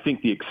I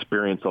think the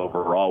experience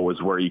overall was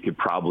where you could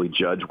probably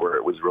judge where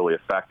it was really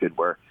affected,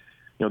 where,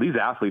 these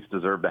athletes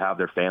deserve to have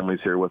their families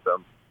here with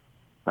them.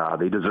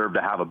 They deserve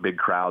to have a big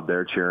crowd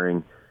there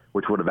cheering,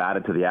 which would have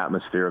added to the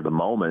atmosphere of the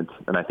moment.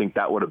 And I think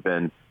that would have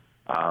been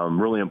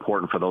really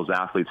important for those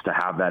athletes to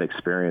have that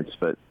experience.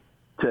 But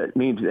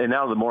and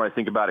now the more I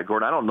think about it,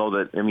 Gordon, I don't know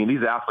that,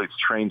 these athletes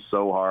train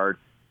so hard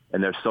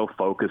and they're so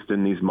focused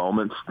in these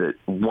moments that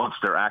once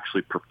they're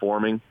actually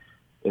performing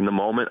in the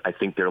moment, I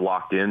think they're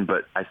locked in.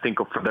 But I think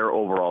for their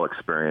overall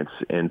experience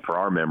and for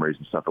our memories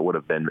and stuff, it would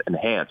have been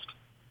enhanced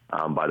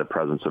by the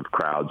presence of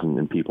crowds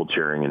and people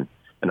cheering and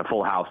a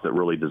full house that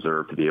really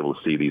deserved to be able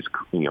to see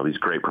these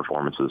great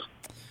performances.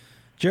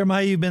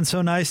 Jeremiah, you've been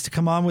so nice to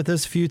come on with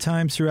us a few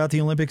times throughout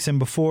the Olympics and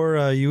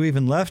before you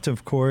even left,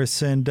 of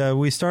course. And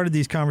we started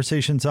these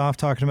conversations off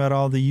talking about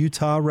all the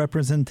Utah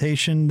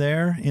representation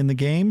there in the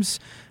games.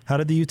 How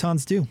did the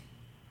Utahns do?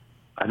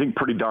 I think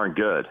pretty darn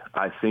good.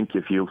 I think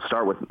if you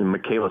start with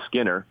Michaela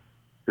Skinner,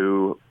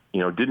 who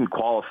didn't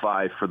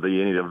qualify for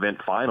the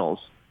event finals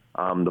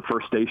the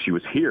first day she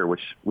was here,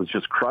 which was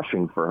just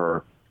crushing for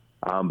her.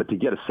 But to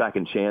get a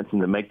second chance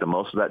and to make the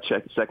most of that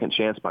second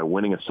chance by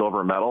winning a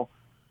silver medal,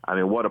 I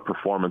mean, what a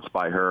performance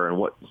by her, and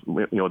what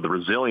the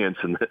resilience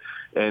and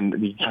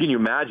can you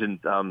imagine?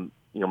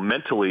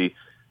 Mentally,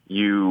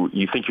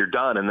 you think you're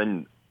done, and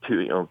then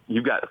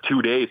you've got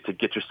 2 days to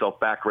get yourself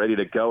back ready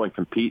to go and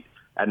compete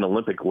at an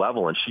Olympic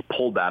level, and she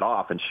pulled that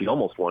off, and she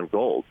almost won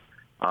gold.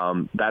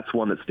 That's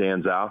one that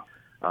stands out.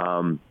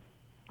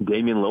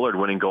 Damian Lillard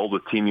winning gold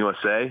with Team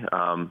USA.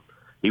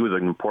 He was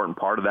an important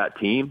part of that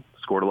team.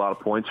 Scored a lot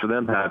of points for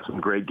them. Had some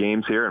great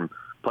games here, and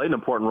played an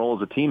important role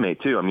as a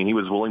teammate too. I mean, he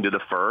was willing to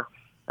defer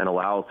and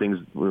allow things,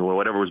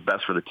 whatever was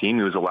best for the team.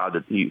 He was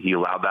allowed he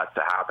allowed that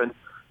to happen,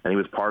 and he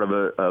was part of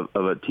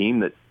a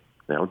team that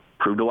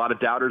proved a lot of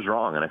doubters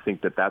wrong. And I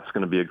think that that's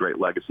going to be a great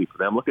legacy for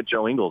them. Look at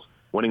Joe Ingles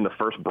winning the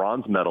first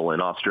bronze medal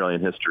in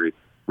Australian history.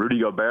 Rudy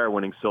Gobert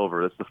winning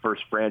silver. That's the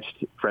first French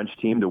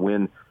team to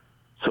win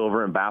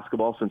silver in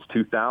basketball since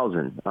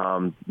 2000.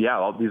 All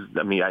these.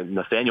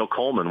 Nathaniel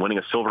Coleman winning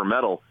a silver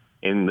medal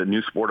in the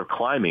new sport of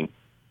climbing.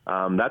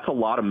 That's a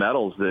lot of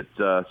medals that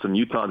some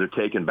Utahns are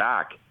taking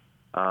back.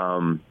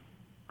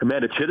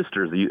 Amanda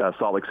Chittister is the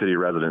Salt Lake City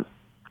resident.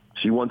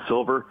 She won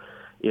silver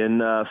in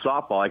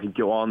softball, I could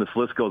go on. This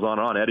list goes on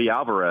and on. Eddie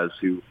Alvarez,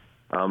 who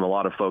a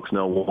lot of folks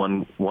know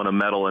won a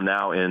medal, and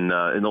now in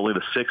only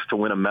the sixth to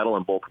win a medal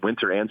in both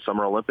Winter and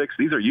Summer Olympics.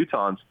 These are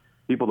Utahns,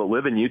 people that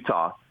live in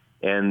Utah,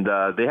 and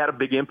they had a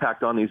big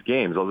impact on these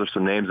games. Those are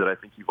some names that I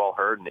think you've all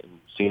heard and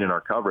seen in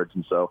our coverage.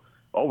 And so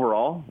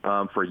overall,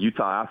 for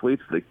Utah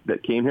athletes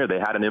that came here, they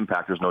had an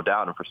impact, there's no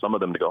doubt. And for some of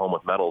them to go home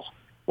with medals,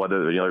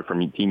 whether they're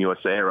from Team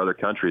USA or other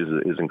countries,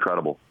 is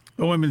incredible.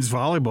 The women's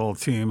volleyball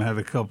team had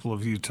a couple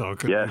of Utah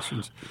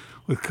connections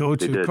with Coach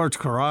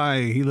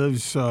Karai. He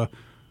lives, where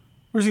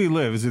does he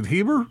live? Is it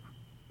Heber?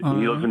 He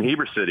lives in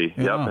Heber City.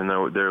 Yeah. Yep.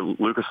 And they're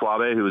Lucas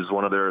Slave, who is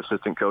one of their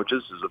assistant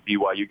coaches, is a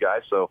BYU guy.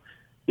 So,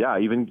 yeah,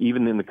 even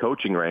in the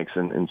coaching ranks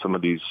in some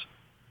of these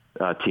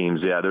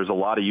teams, there's a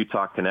lot of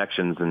Utah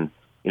connections. And,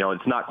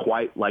 it's not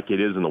quite like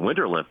it is in the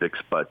Winter Olympics,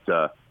 but,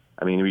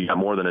 we got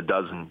more than a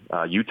dozen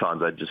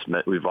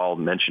Utahns we've all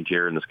mentioned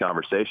here in this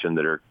conversation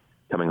that are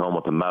coming home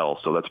with a medal.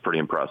 So that's pretty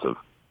impressive.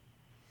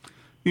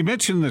 You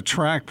mentioned the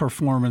track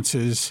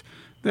performances.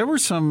 There were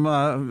some,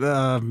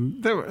 what's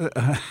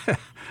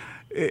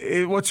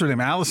her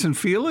name, Allison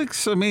Felix?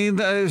 Some of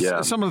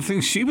the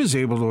things she was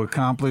able to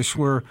accomplish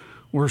were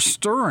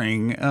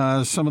stirring.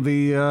 Some of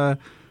the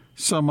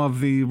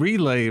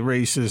relay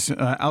races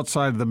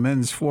outside the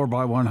men's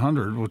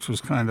 4x100, which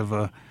was kind of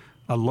a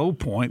low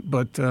point,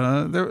 but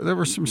there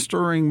were some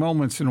stirring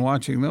moments in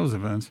watching those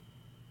events.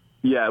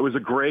 Yeah, it was a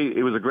great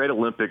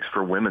Olympics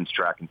for women's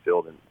track and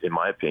field, in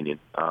my opinion.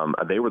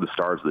 They were the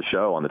stars of the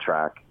show on the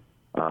track.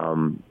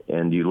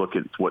 And you look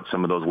at what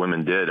some of those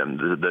women did, and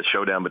the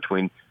showdown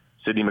between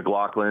Sydney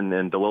McLaughlin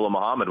and Dalilah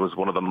Muhammad was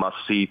one of the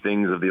must-see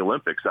things of the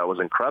Olympics. That was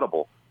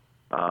incredible.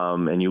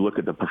 And you look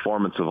at the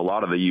performance of a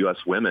lot of the U.S.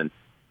 women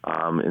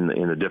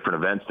in the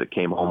different events that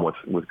came home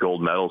with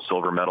gold medals,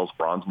 silver medals,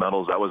 bronze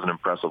medals. That was an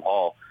impressive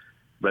haul.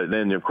 But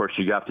then, of course,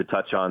 you have to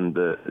touch on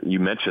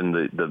you mentioned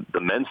the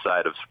men's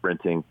side of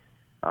sprinting,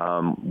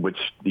 which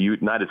the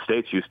United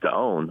States used to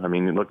own. I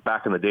mean, you look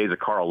back in the days of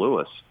Carl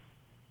Lewis,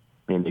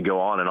 and you go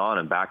on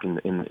and back in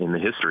the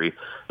history,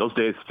 those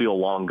days feel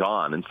long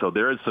gone. And so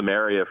there is some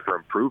area for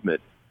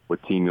improvement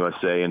with Team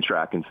USA and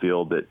track and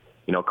field that,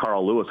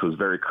 Carl Lewis was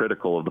very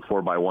critical of the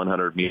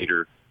 4x100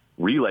 meter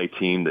relay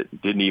team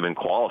that didn't even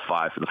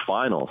qualify for the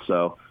final.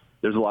 So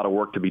there's a lot of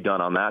work to be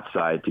done on that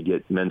side to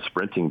get men's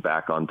sprinting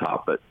back on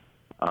top. But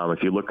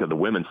if you look at the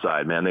women's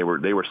side, man, they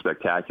were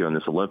spectacular in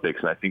this Olympics.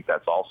 And I think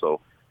that's also,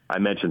 I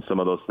mentioned some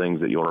of those things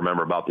that you'll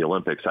remember about the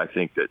Olympics. I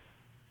think that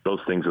those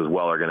things as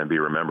well are going to be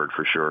remembered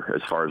for sure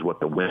as far as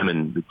what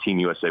the Team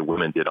USA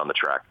women did on the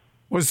track.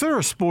 Was there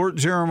a sport,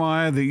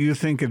 Jeremiah, that you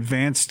think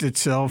advanced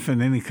itself in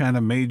any kind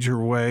of major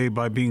way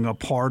by being a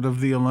part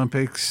of the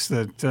Olympics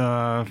that,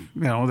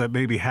 that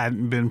maybe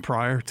hadn't been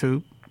prior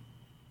to?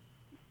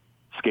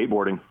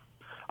 Skateboarding.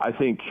 I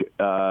think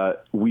I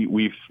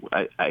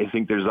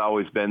think there's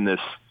always been this,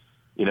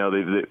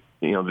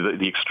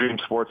 the extreme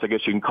sports, I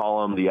guess you can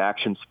call them, the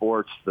action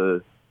sports,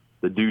 the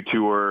Dew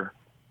Tour,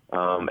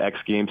 X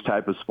Games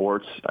type of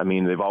sports. I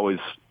mean, they've always,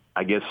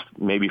 I guess,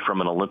 maybe from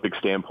an Olympic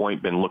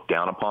standpoint, been looked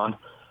down upon.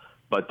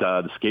 But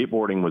the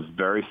skateboarding was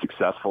very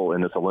successful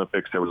in this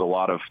Olympics. There was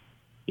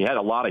you had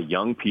a lot of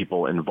young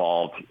people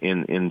involved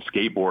in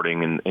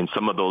skateboarding, and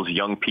some of those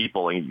young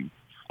people,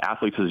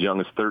 athletes as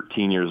young as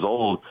 13 years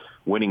old,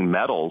 winning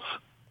medals.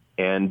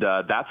 And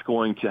that's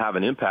going to have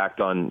an impact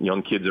on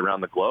young kids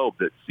around the globe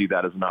that see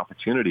that as an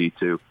opportunity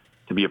to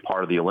be a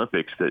part of the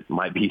Olympics that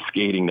might be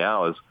skating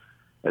now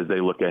as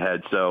they look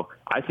ahead. So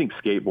I think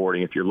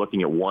skateboarding, if you're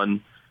looking at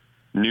one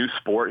new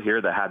sport here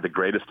that had the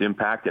greatest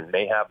impact and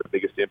may have the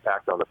biggest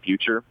impact on the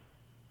future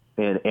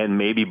and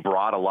maybe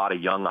brought a lot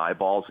of young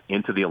eyeballs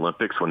into the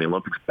Olympics when the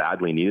Olympics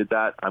badly needed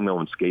that, I'm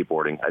going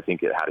skateboarding. I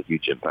think it had a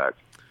huge impact.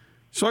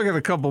 So I got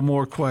a couple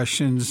more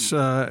questions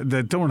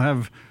that don't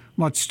have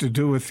much to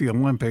do with the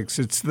Olympics.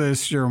 It's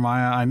this,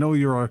 Jeremiah. I know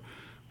you're,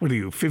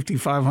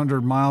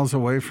 5,500 miles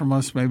away from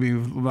us, maybe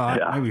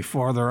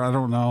farther. I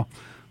don't know.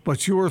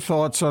 But your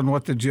thoughts on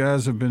what the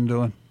Jazz have been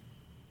doing?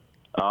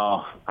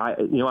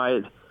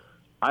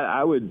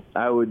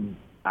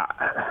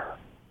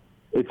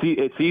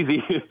 It's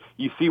easy.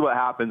 You see what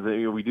happens.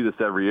 We do this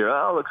every year.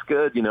 Oh, it looks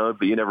good,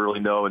 but you never really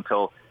know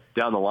until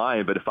down the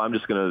line. But if I'm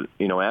just going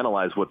to,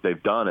 analyze what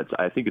they've done,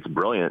 I think it's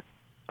brilliant.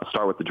 I'll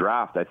start with the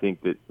draft. I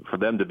think that for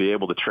them to be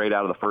able to trade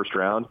out of the first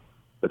round,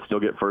 but still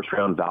get first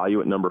round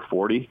value at number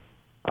 40,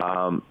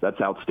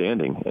 that's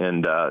outstanding.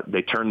 And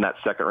they turned that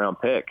second round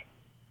pick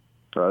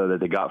that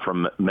they got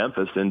from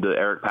Memphis into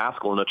Eric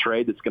Paschall in a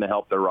trade that's going to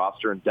help their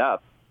roster and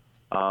depth.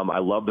 I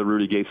love the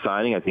Rudy Gay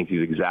signing. I think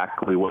he's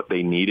exactly what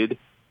they needed.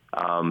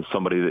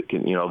 Somebody that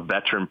can,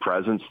 veteran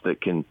presence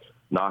that can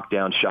knock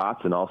down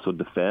shots and also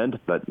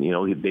defend. But,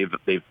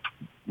 they've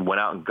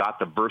went out and got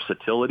the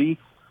versatility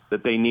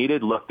that they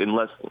needed.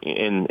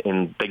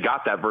 And they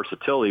got that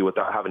versatility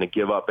without having to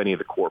give up any of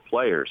the core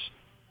players.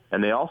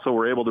 And they also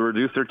were able to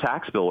reduce their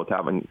tax bill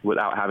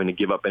without having to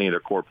give up any of their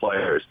core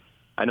players.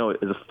 I know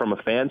from a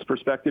fan's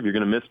perspective, you're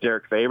going to miss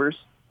Derek Favors,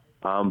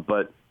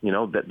 but,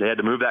 they had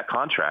to move that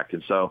contract.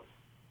 And so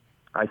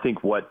I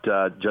think what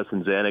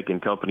Justin Zanuck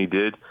and company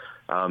did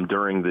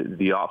during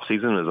the off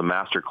season is a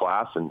master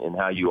class in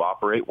how you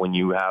operate when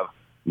you have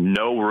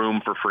no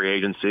room for free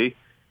agency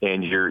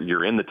and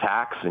you're in the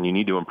tax and you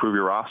need to improve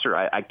your roster.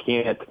 I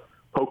can't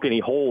poke any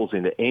holes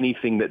into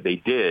anything that they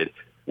did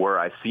where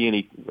I see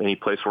any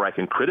place where I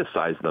can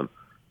criticize them.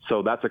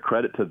 So that's a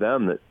credit to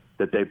them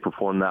that they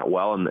performed that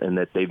well and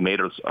that they've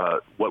made us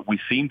what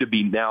seems to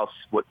be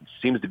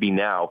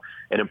now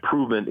an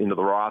improvement into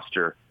the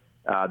roster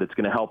that's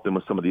going to help them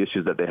with some of the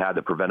issues that they had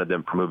that prevented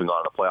them from moving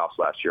on in the playoffs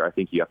last year. I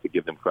think you have to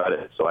give them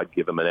credit, so I'd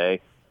give them an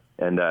A.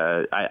 And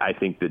I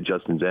think that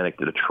Justin Zanuck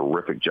did a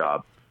terrific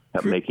job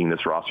at making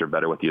this roster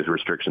better with the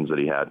restrictions that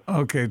he had.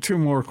 Okay, two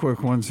more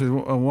quick ones.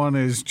 One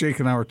is,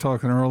 Jake and I were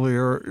talking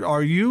earlier,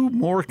 are you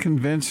more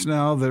convinced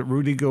now that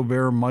Rudy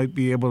Gobert might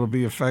be able to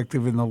be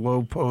effective in the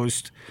low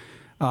post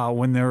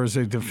when there is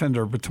a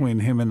defender between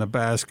him and the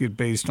basket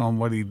based on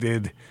what he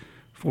did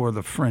for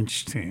the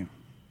French team?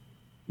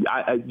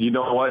 You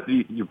know what?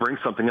 You bring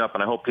something up,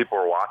 and I hope people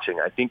are watching.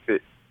 I think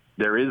that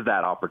there is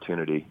that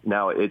opportunity.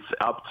 Now, it's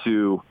up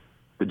to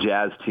the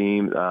Jazz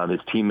team, his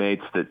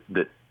teammates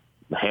that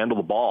handle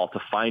the ball to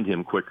find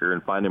him quicker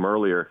and find him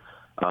earlier,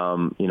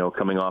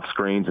 coming off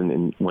screens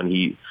and when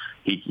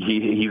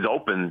he's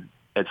open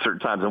at certain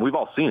times. And we've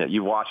all seen it.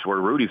 You've watched where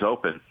Rudy's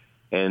open,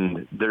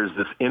 and there's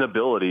this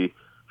inability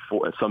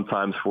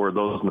sometimes for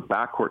those in the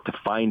backcourt to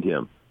find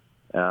him.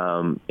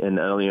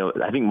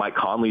 I think Mike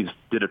Conley's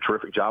did a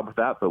terrific job with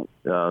that,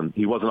 but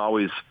he wasn't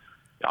always.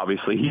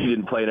 Obviously, he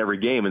didn't play in every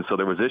game, and so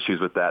there was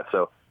issues with that.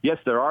 So yes,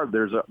 there are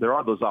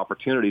those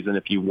opportunities, and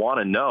if you want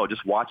to know,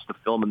 just watch the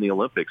film in the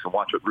Olympics and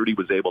watch what Rudy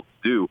was able to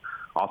do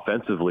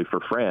offensively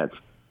for France.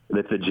 And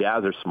if the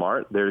Jazz are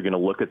smart, they're going to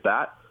look at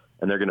that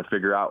and they're going to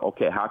figure out,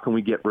 okay, how can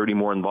we get Rudy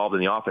more involved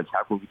in the offense?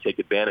 How can we take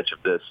advantage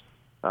of this?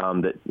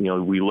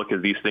 We look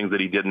at these things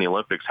that he did in the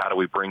Olympics. How do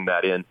we bring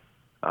that in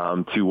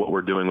to what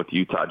we're doing with the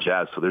Utah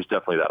Jazz? So there's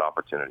definitely that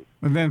opportunity.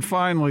 And then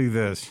finally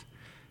this.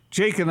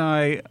 Jake and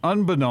I,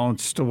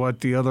 unbeknownst to what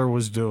the other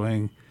was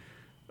doing,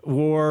 I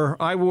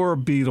wore a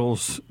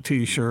Beatles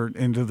T-shirt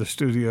into the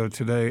studio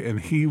today, and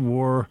he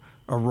wore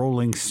a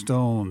Rolling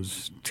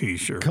Stones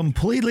T-shirt.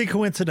 Completely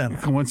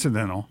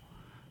coincidental.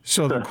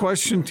 So the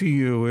question to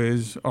you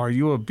is, are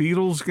you a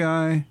Beatles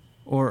guy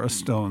or a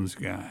Stones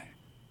guy?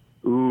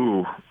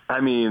 Ooh,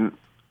 I mean,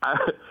 I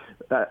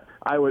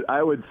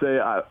would say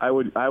I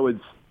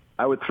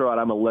would throw out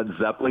I'm a Led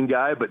Zeppelin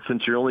guy, but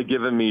since you're only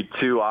giving me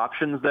two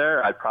options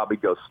there, I'd probably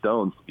go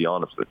Stones, to be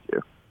honest with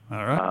you.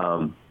 All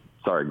right.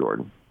 Sorry,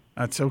 Gordon.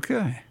 That's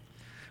okay.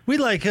 We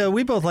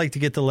both like to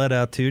get the lead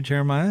out too,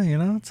 Jeremiah.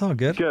 It's all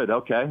good. Good.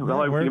 Okay.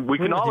 Well, we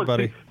can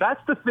always.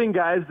 That's the thing,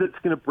 guys. That's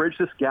going to bridge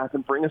this gap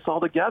and bring us all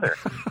together.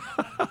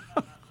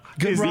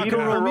 Good rock and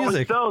roll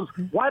music. Stones,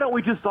 why don't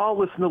we just all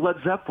listen to Led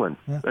Zeppelin?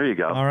 Yeah. There you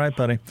go. All right,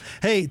 buddy.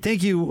 Hey,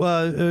 thank you,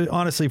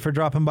 honestly, for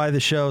dropping by the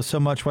show so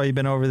much while you've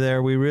been over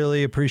there. We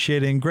really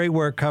appreciate it. And great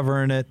work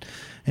covering it.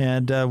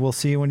 And we'll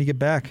see you when you get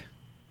back.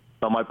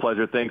 Oh, my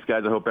pleasure. Thanks,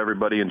 guys. I hope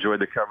everybody enjoyed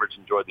the coverage,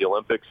 enjoyed the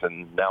Olympics,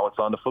 and now it's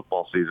on to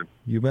football season.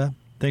 You bet.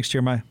 Thanks,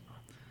 Jeremiah.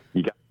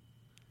 You got it.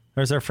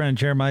 There's our friend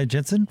Jeremiah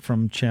Jensen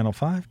from Channel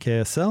 5,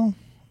 KSL.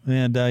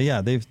 And,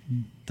 they've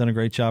done a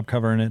great job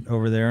covering it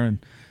over there. And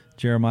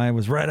Jeremiah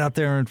was right out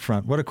there in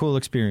front. What a cool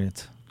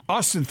experience.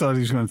 Austin thought he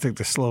was going to take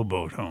the slow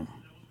boat home.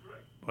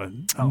 But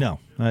no,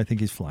 I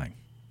think he's flying.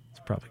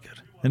 It's probably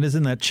good. And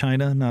isn't that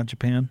China, not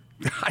Japan?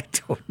 I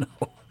don't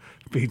know.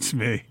 Beats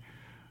me.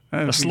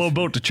 A slow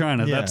boat to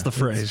China. Yeah, that's the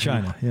phrase.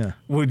 China, yeah.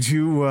 Would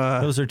you...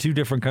 those are two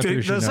different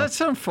countries. Does that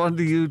sound fun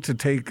to you to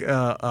take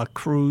a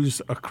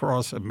cruise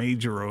across a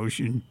major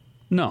ocean?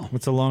 No.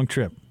 It's a long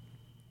trip.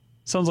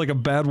 Sounds like a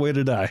bad way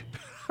to die.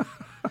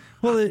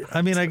 Well,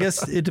 I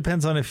guess it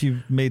depends on if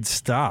you've made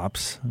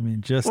stops.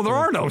 There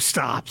are no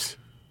stops.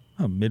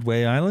 Oh,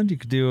 Midway Island, you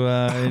could do,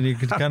 and you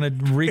could kind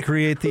of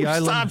recreate the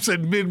island. Stops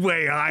at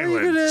Midway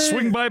Island.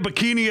 Swing by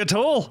Bikini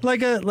Atoll,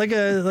 like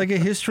a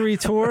history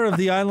tour of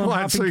the island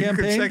hopping so you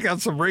campaign. Could check out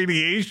some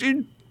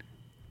radiation.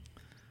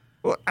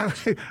 Well,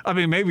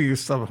 maybe you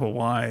stop at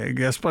Hawaii, I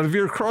guess. But if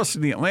you're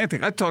crossing the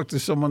Atlantic, I talked to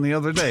someone the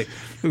other day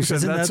who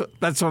said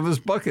that's on his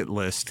bucket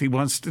list. He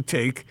wants to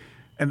take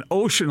an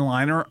ocean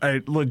liner,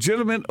 a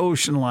legitimate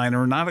ocean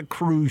liner, not a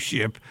cruise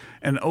ship,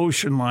 an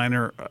ocean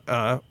liner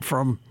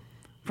from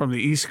the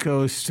East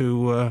Coast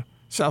to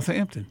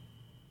Southampton.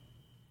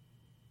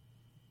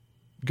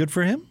 Good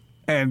for him.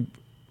 And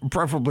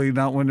preferably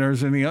not when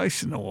there's any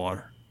ice in the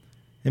water.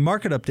 A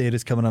market update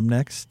is coming up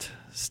next.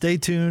 Stay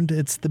tuned.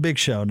 It's The Big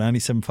Show,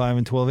 97.5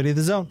 and 1280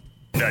 The Zone.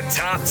 The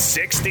Top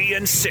 60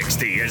 and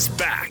 60 is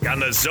back on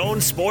the Zone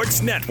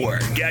Sports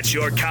Network. Get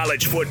your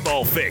college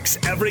football fix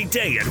every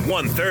day at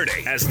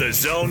 1:30 as the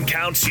Zone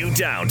counts you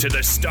down to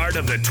the start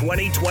of the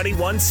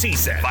 2021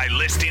 season by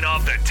listing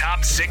off the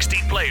top 60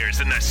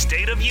 players in the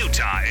state of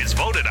Utah as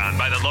voted on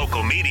by the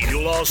local media.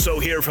 You'll also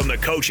hear from the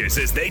coaches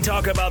as they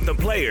talk about the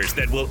players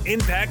that will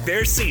impact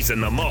their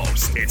season the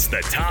most. It's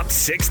the Top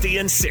 60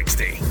 and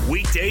 60.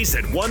 Weekdays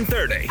at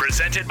 1:30.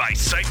 Presented by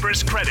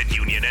Cypress Credit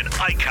Union and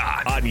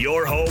Icon on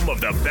your home of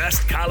of the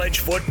best college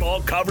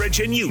football coverage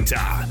in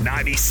Utah.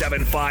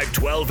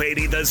 97.5,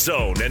 1280 The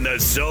Zone and the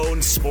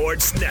Zone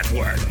Sports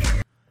Network.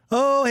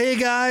 Oh, hey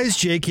guys,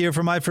 Jake here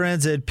from my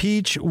friends at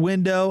Peach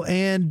Window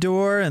and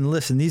Door. And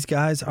listen, these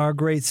guys are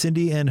great.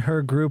 Cindy and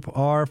her group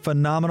are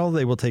phenomenal.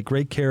 They will take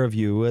great care of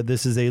you.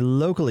 This is a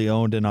locally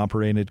owned and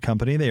operated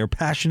company. They are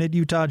passionate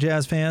Utah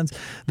Jazz fans.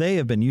 They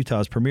have been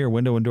Utah's premier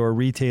window and door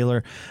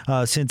retailer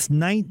since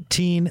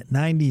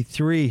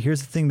 1993.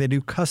 Here's the thing. They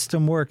do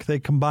custom work. They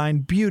combine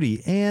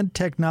beauty and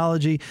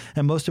technology.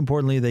 And most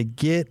importantly, they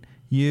get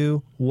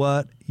you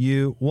what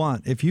you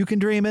want. If you can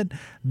dream it,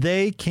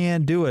 they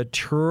can do it.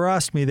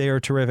 Trust me, they are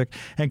terrific.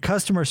 And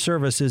customer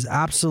service is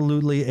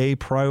absolutely a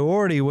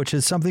priority, which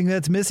is something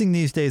that's missing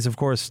these days, of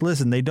course.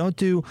 Listen, they don't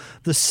do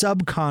the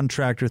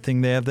subcontractor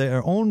thing. They have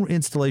their own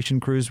installation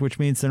crews, which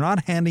means they're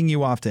not handing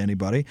you off to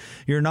anybody.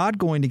 You're not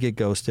going to get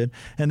ghosted.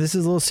 And this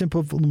is a little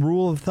simple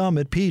rule of thumb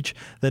at Peach,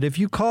 that if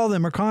you call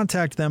them or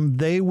contact them,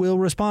 they will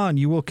respond.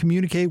 You will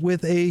communicate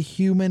with a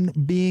human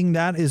being.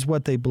 That is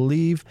what they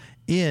believe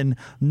in.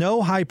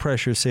 No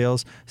high-pressure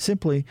sales.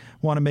 Simply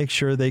want to make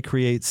sure they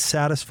create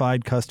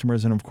satisfied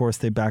customers, and of course,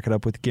 they back it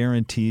up with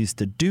guarantees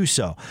to do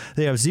so.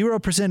 They have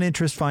 0%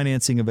 interest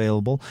financing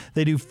available.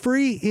 They do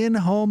free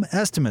in-home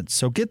estimates,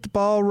 so get the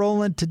ball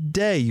rolling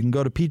today. You can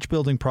go to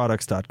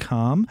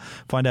peachbuildingproducts.com,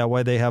 find out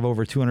why they have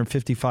over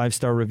 250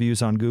 5-star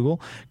reviews on Google.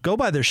 Go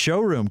by their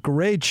showroom,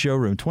 great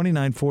showroom,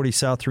 2940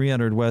 South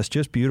 300 West,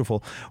 just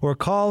beautiful. Or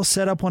call,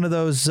 set up one of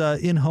those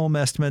in-home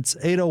estimates,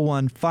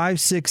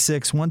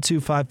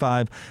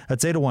 801-566-1255.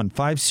 That's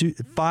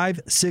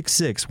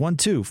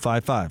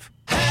 801-566-1255.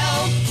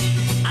 Help!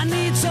 I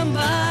need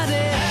somebody.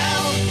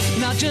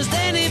 Help! Not just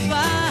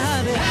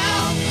anybody.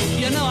 Help!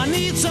 You know I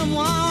need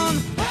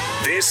someone.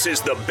 This is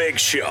The Big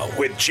Show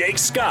with Jake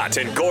Scott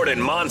and Gordon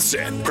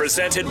Monson,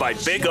 presented by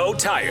Big O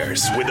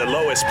Tires, with the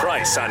lowest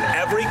price on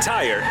every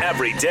tire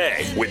every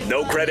day, with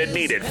no credit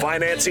needed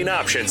financing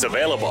options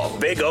available.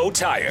 Big O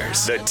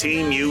Tires, the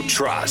team you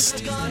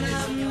trust.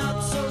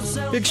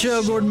 Big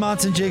Show, Gordon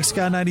Monson, Jake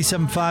Scott, 97.5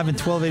 and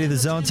 1280 The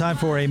Zone. Time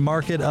for a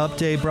market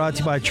update brought to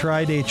you by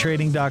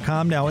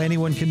TryDayTrading.com. Now,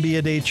 anyone can be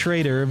a day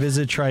trader.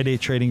 Visit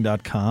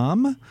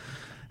TryDayTrading.com.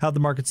 How'd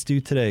the markets do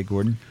today,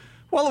 Gordon?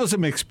 Well, it was a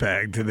mixed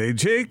bag today,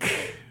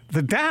 Jake.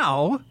 The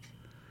Dow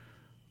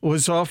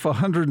was off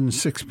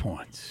 106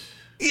 points.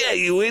 Yeah,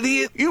 you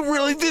idiot. You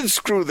really did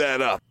screw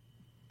that up.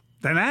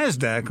 The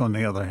NASDAQ, on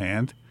the other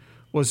hand,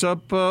 was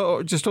up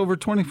just over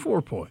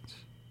 24 points.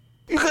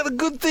 You got a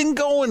good thing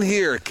going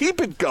here.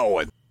 Keep it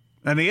going.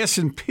 And the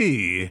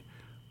S&P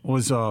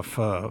was off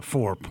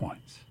 4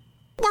 points.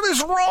 What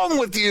is wrong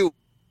with you?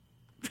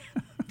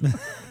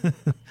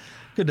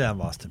 Good to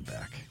have Austin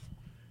back.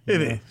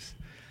 It is.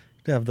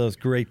 To have those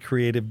great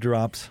creative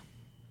drops.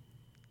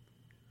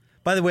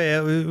 By the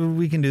way,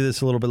 we can do this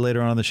a little bit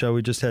later on in the show.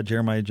 We just had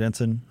Jeremiah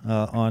Jensen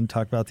on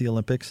talk about the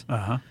Olympics.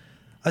 Uh-huh.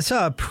 I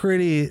saw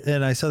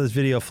this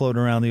video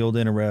floating around the old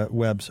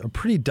interwebs, a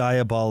pretty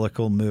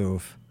diabolical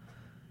move.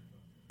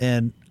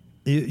 And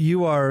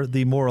you are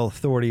the moral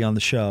authority on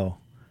the show.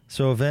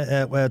 So if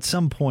at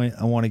some point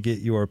I want to get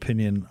your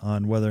opinion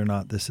on whether or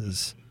not this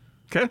is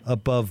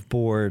above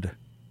board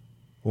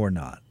or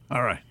not.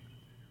 All right.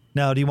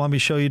 Now, do you want me to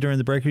show you during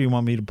the break, or do you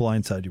want me to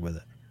blindside you with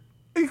it?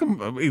 You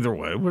can, either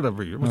way,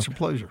 whatever. What's your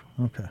pleasure?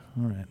 Okay.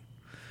 All right.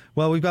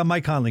 Well, we've got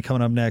Mike Conley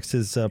coming up next,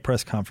 his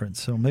press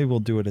conference. So maybe we'll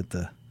do it at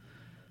the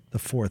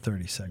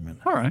 4:30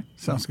 segment. All right.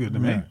 Sounds good to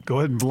me. Right. Go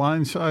ahead and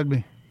blindside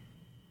me.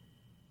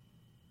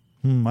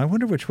 I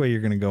wonder which way you're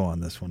going to go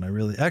on this one. I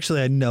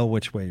know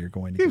which way you're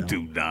going to go. You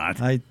do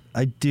not. I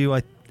do.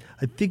 I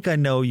think I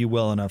know you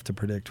well enough to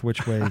predict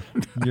which way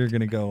you're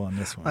going to go on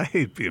this one. I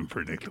hate being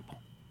predictable.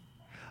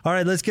 All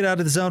right, let's get out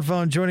of the zone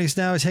phone. Joining us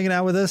now is hanging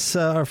out with us,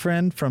 our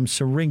friend from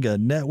Syringa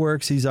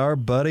Networks. He's our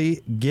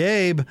buddy,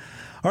 Gabe.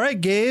 All right,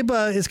 Gabe,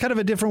 it's kind of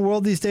a different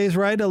world these days,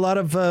 right? A lot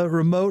of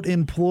remote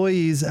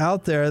employees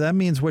out there. That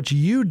means what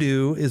you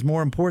do is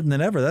more important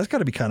than ever. That's got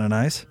to be kind of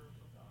nice.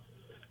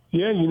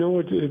 Yeah, you know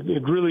what?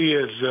 It really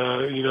is.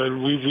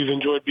 And we've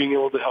enjoyed being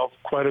able to help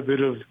quite a bit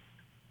of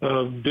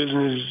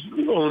business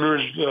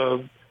owners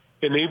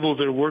enable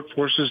their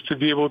workforces to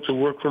be able to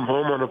work from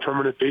home on a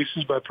permanent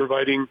basis by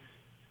providing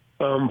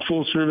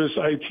full service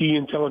IT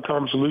and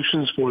telecom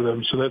solutions for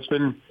them. So that's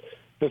been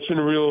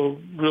a real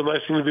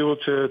nice thing to be able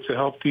to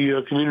help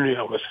the community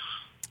out with.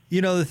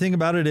 You know, the thing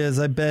about it is,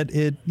 I bet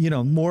it,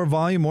 more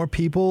volume, more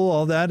people,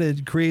 all that,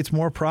 it creates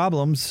more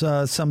problems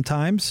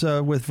sometimes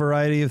with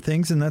variety of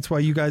things. And that's why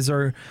you guys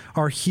are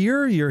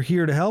here. You're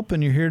here to help,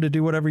 and you're here to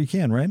do whatever you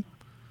can, right?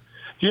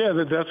 Yeah,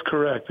 that's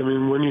correct. I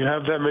mean, when you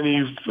have that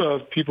many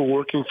people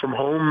working from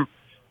home,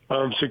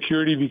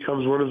 security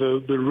becomes one of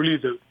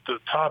the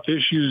top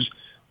issues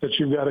that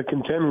you've got to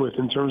contend with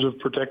in terms of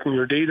protecting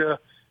your data.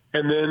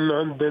 And then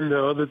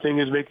the other thing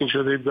is making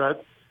sure they've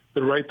got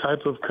the right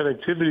type of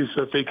connectivity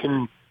so that they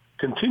can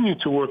continue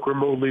to work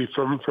remotely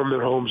from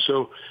their home.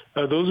 So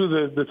those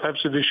are the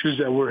types of issues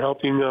that we're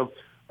helping our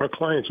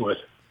clients with.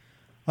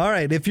 All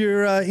right. If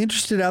you're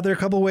interested out there, a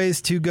couple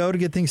ways to go to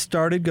get things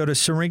started. Go to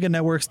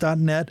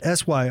syringanetworks.net,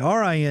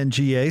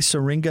 SYRINGA,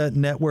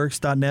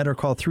 syringanetworks.net, or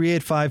call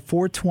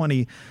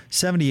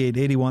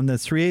 385-420-7881.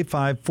 That's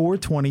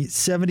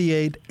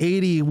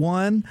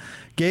 385-420-7881.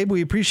 Gabe,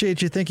 we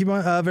appreciate you. Thank you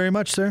very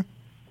much, sir.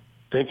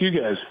 Thank you,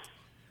 guys.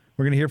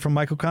 We're going to hear from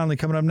Michael Conley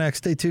coming up next.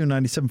 Stay tuned,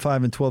 97.5 and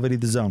 1280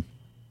 The Zone.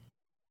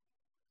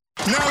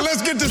 Now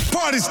let's get this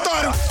party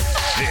started.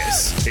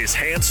 This is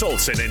Hans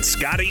Olsen and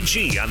Scotty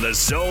G on the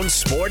Zone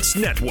Sports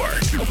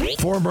Network.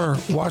 Former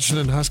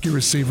Washington Husky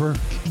receiver,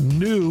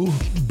 new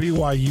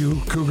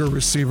BYU Cougar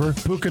receiver,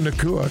 Puka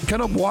Nacua.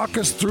 Kind of walk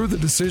us through the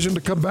decision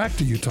to come back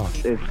to Utah.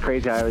 It's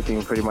crazy how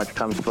everything pretty much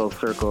comes full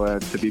circle,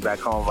 and to be back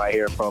home right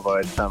here in Provo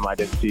is something I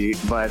didn't see.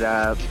 But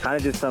kind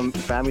of just some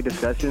family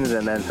discussions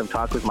and then some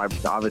talk with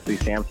obviously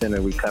Samson,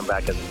 and we come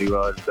back as a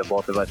duo. The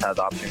both of us have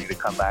the opportunity to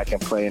come back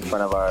and play in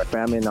front of our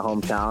family in the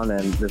hometown,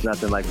 and there's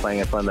nothing like playing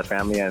in front of the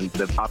family, and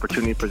the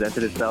opportunity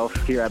presented itself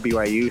here at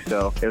BYU.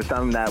 So it was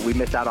something that we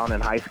missed out on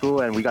in high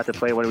school, and we got to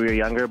play when we were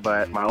younger.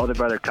 But my older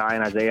brother Kai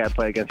and Isaiah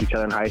played against each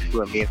other in high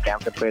school, and me and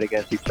Samson played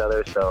against each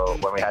other. So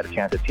when we had a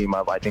chance to team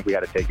up, I think we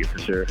got to take it for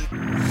sure.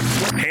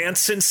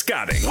 Hans and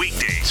Scotty,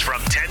 weekdays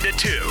from 10 to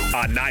 2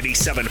 on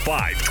 97.5,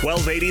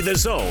 1280 The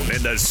Zone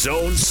and the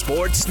Zone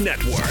Sports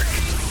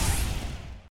Network.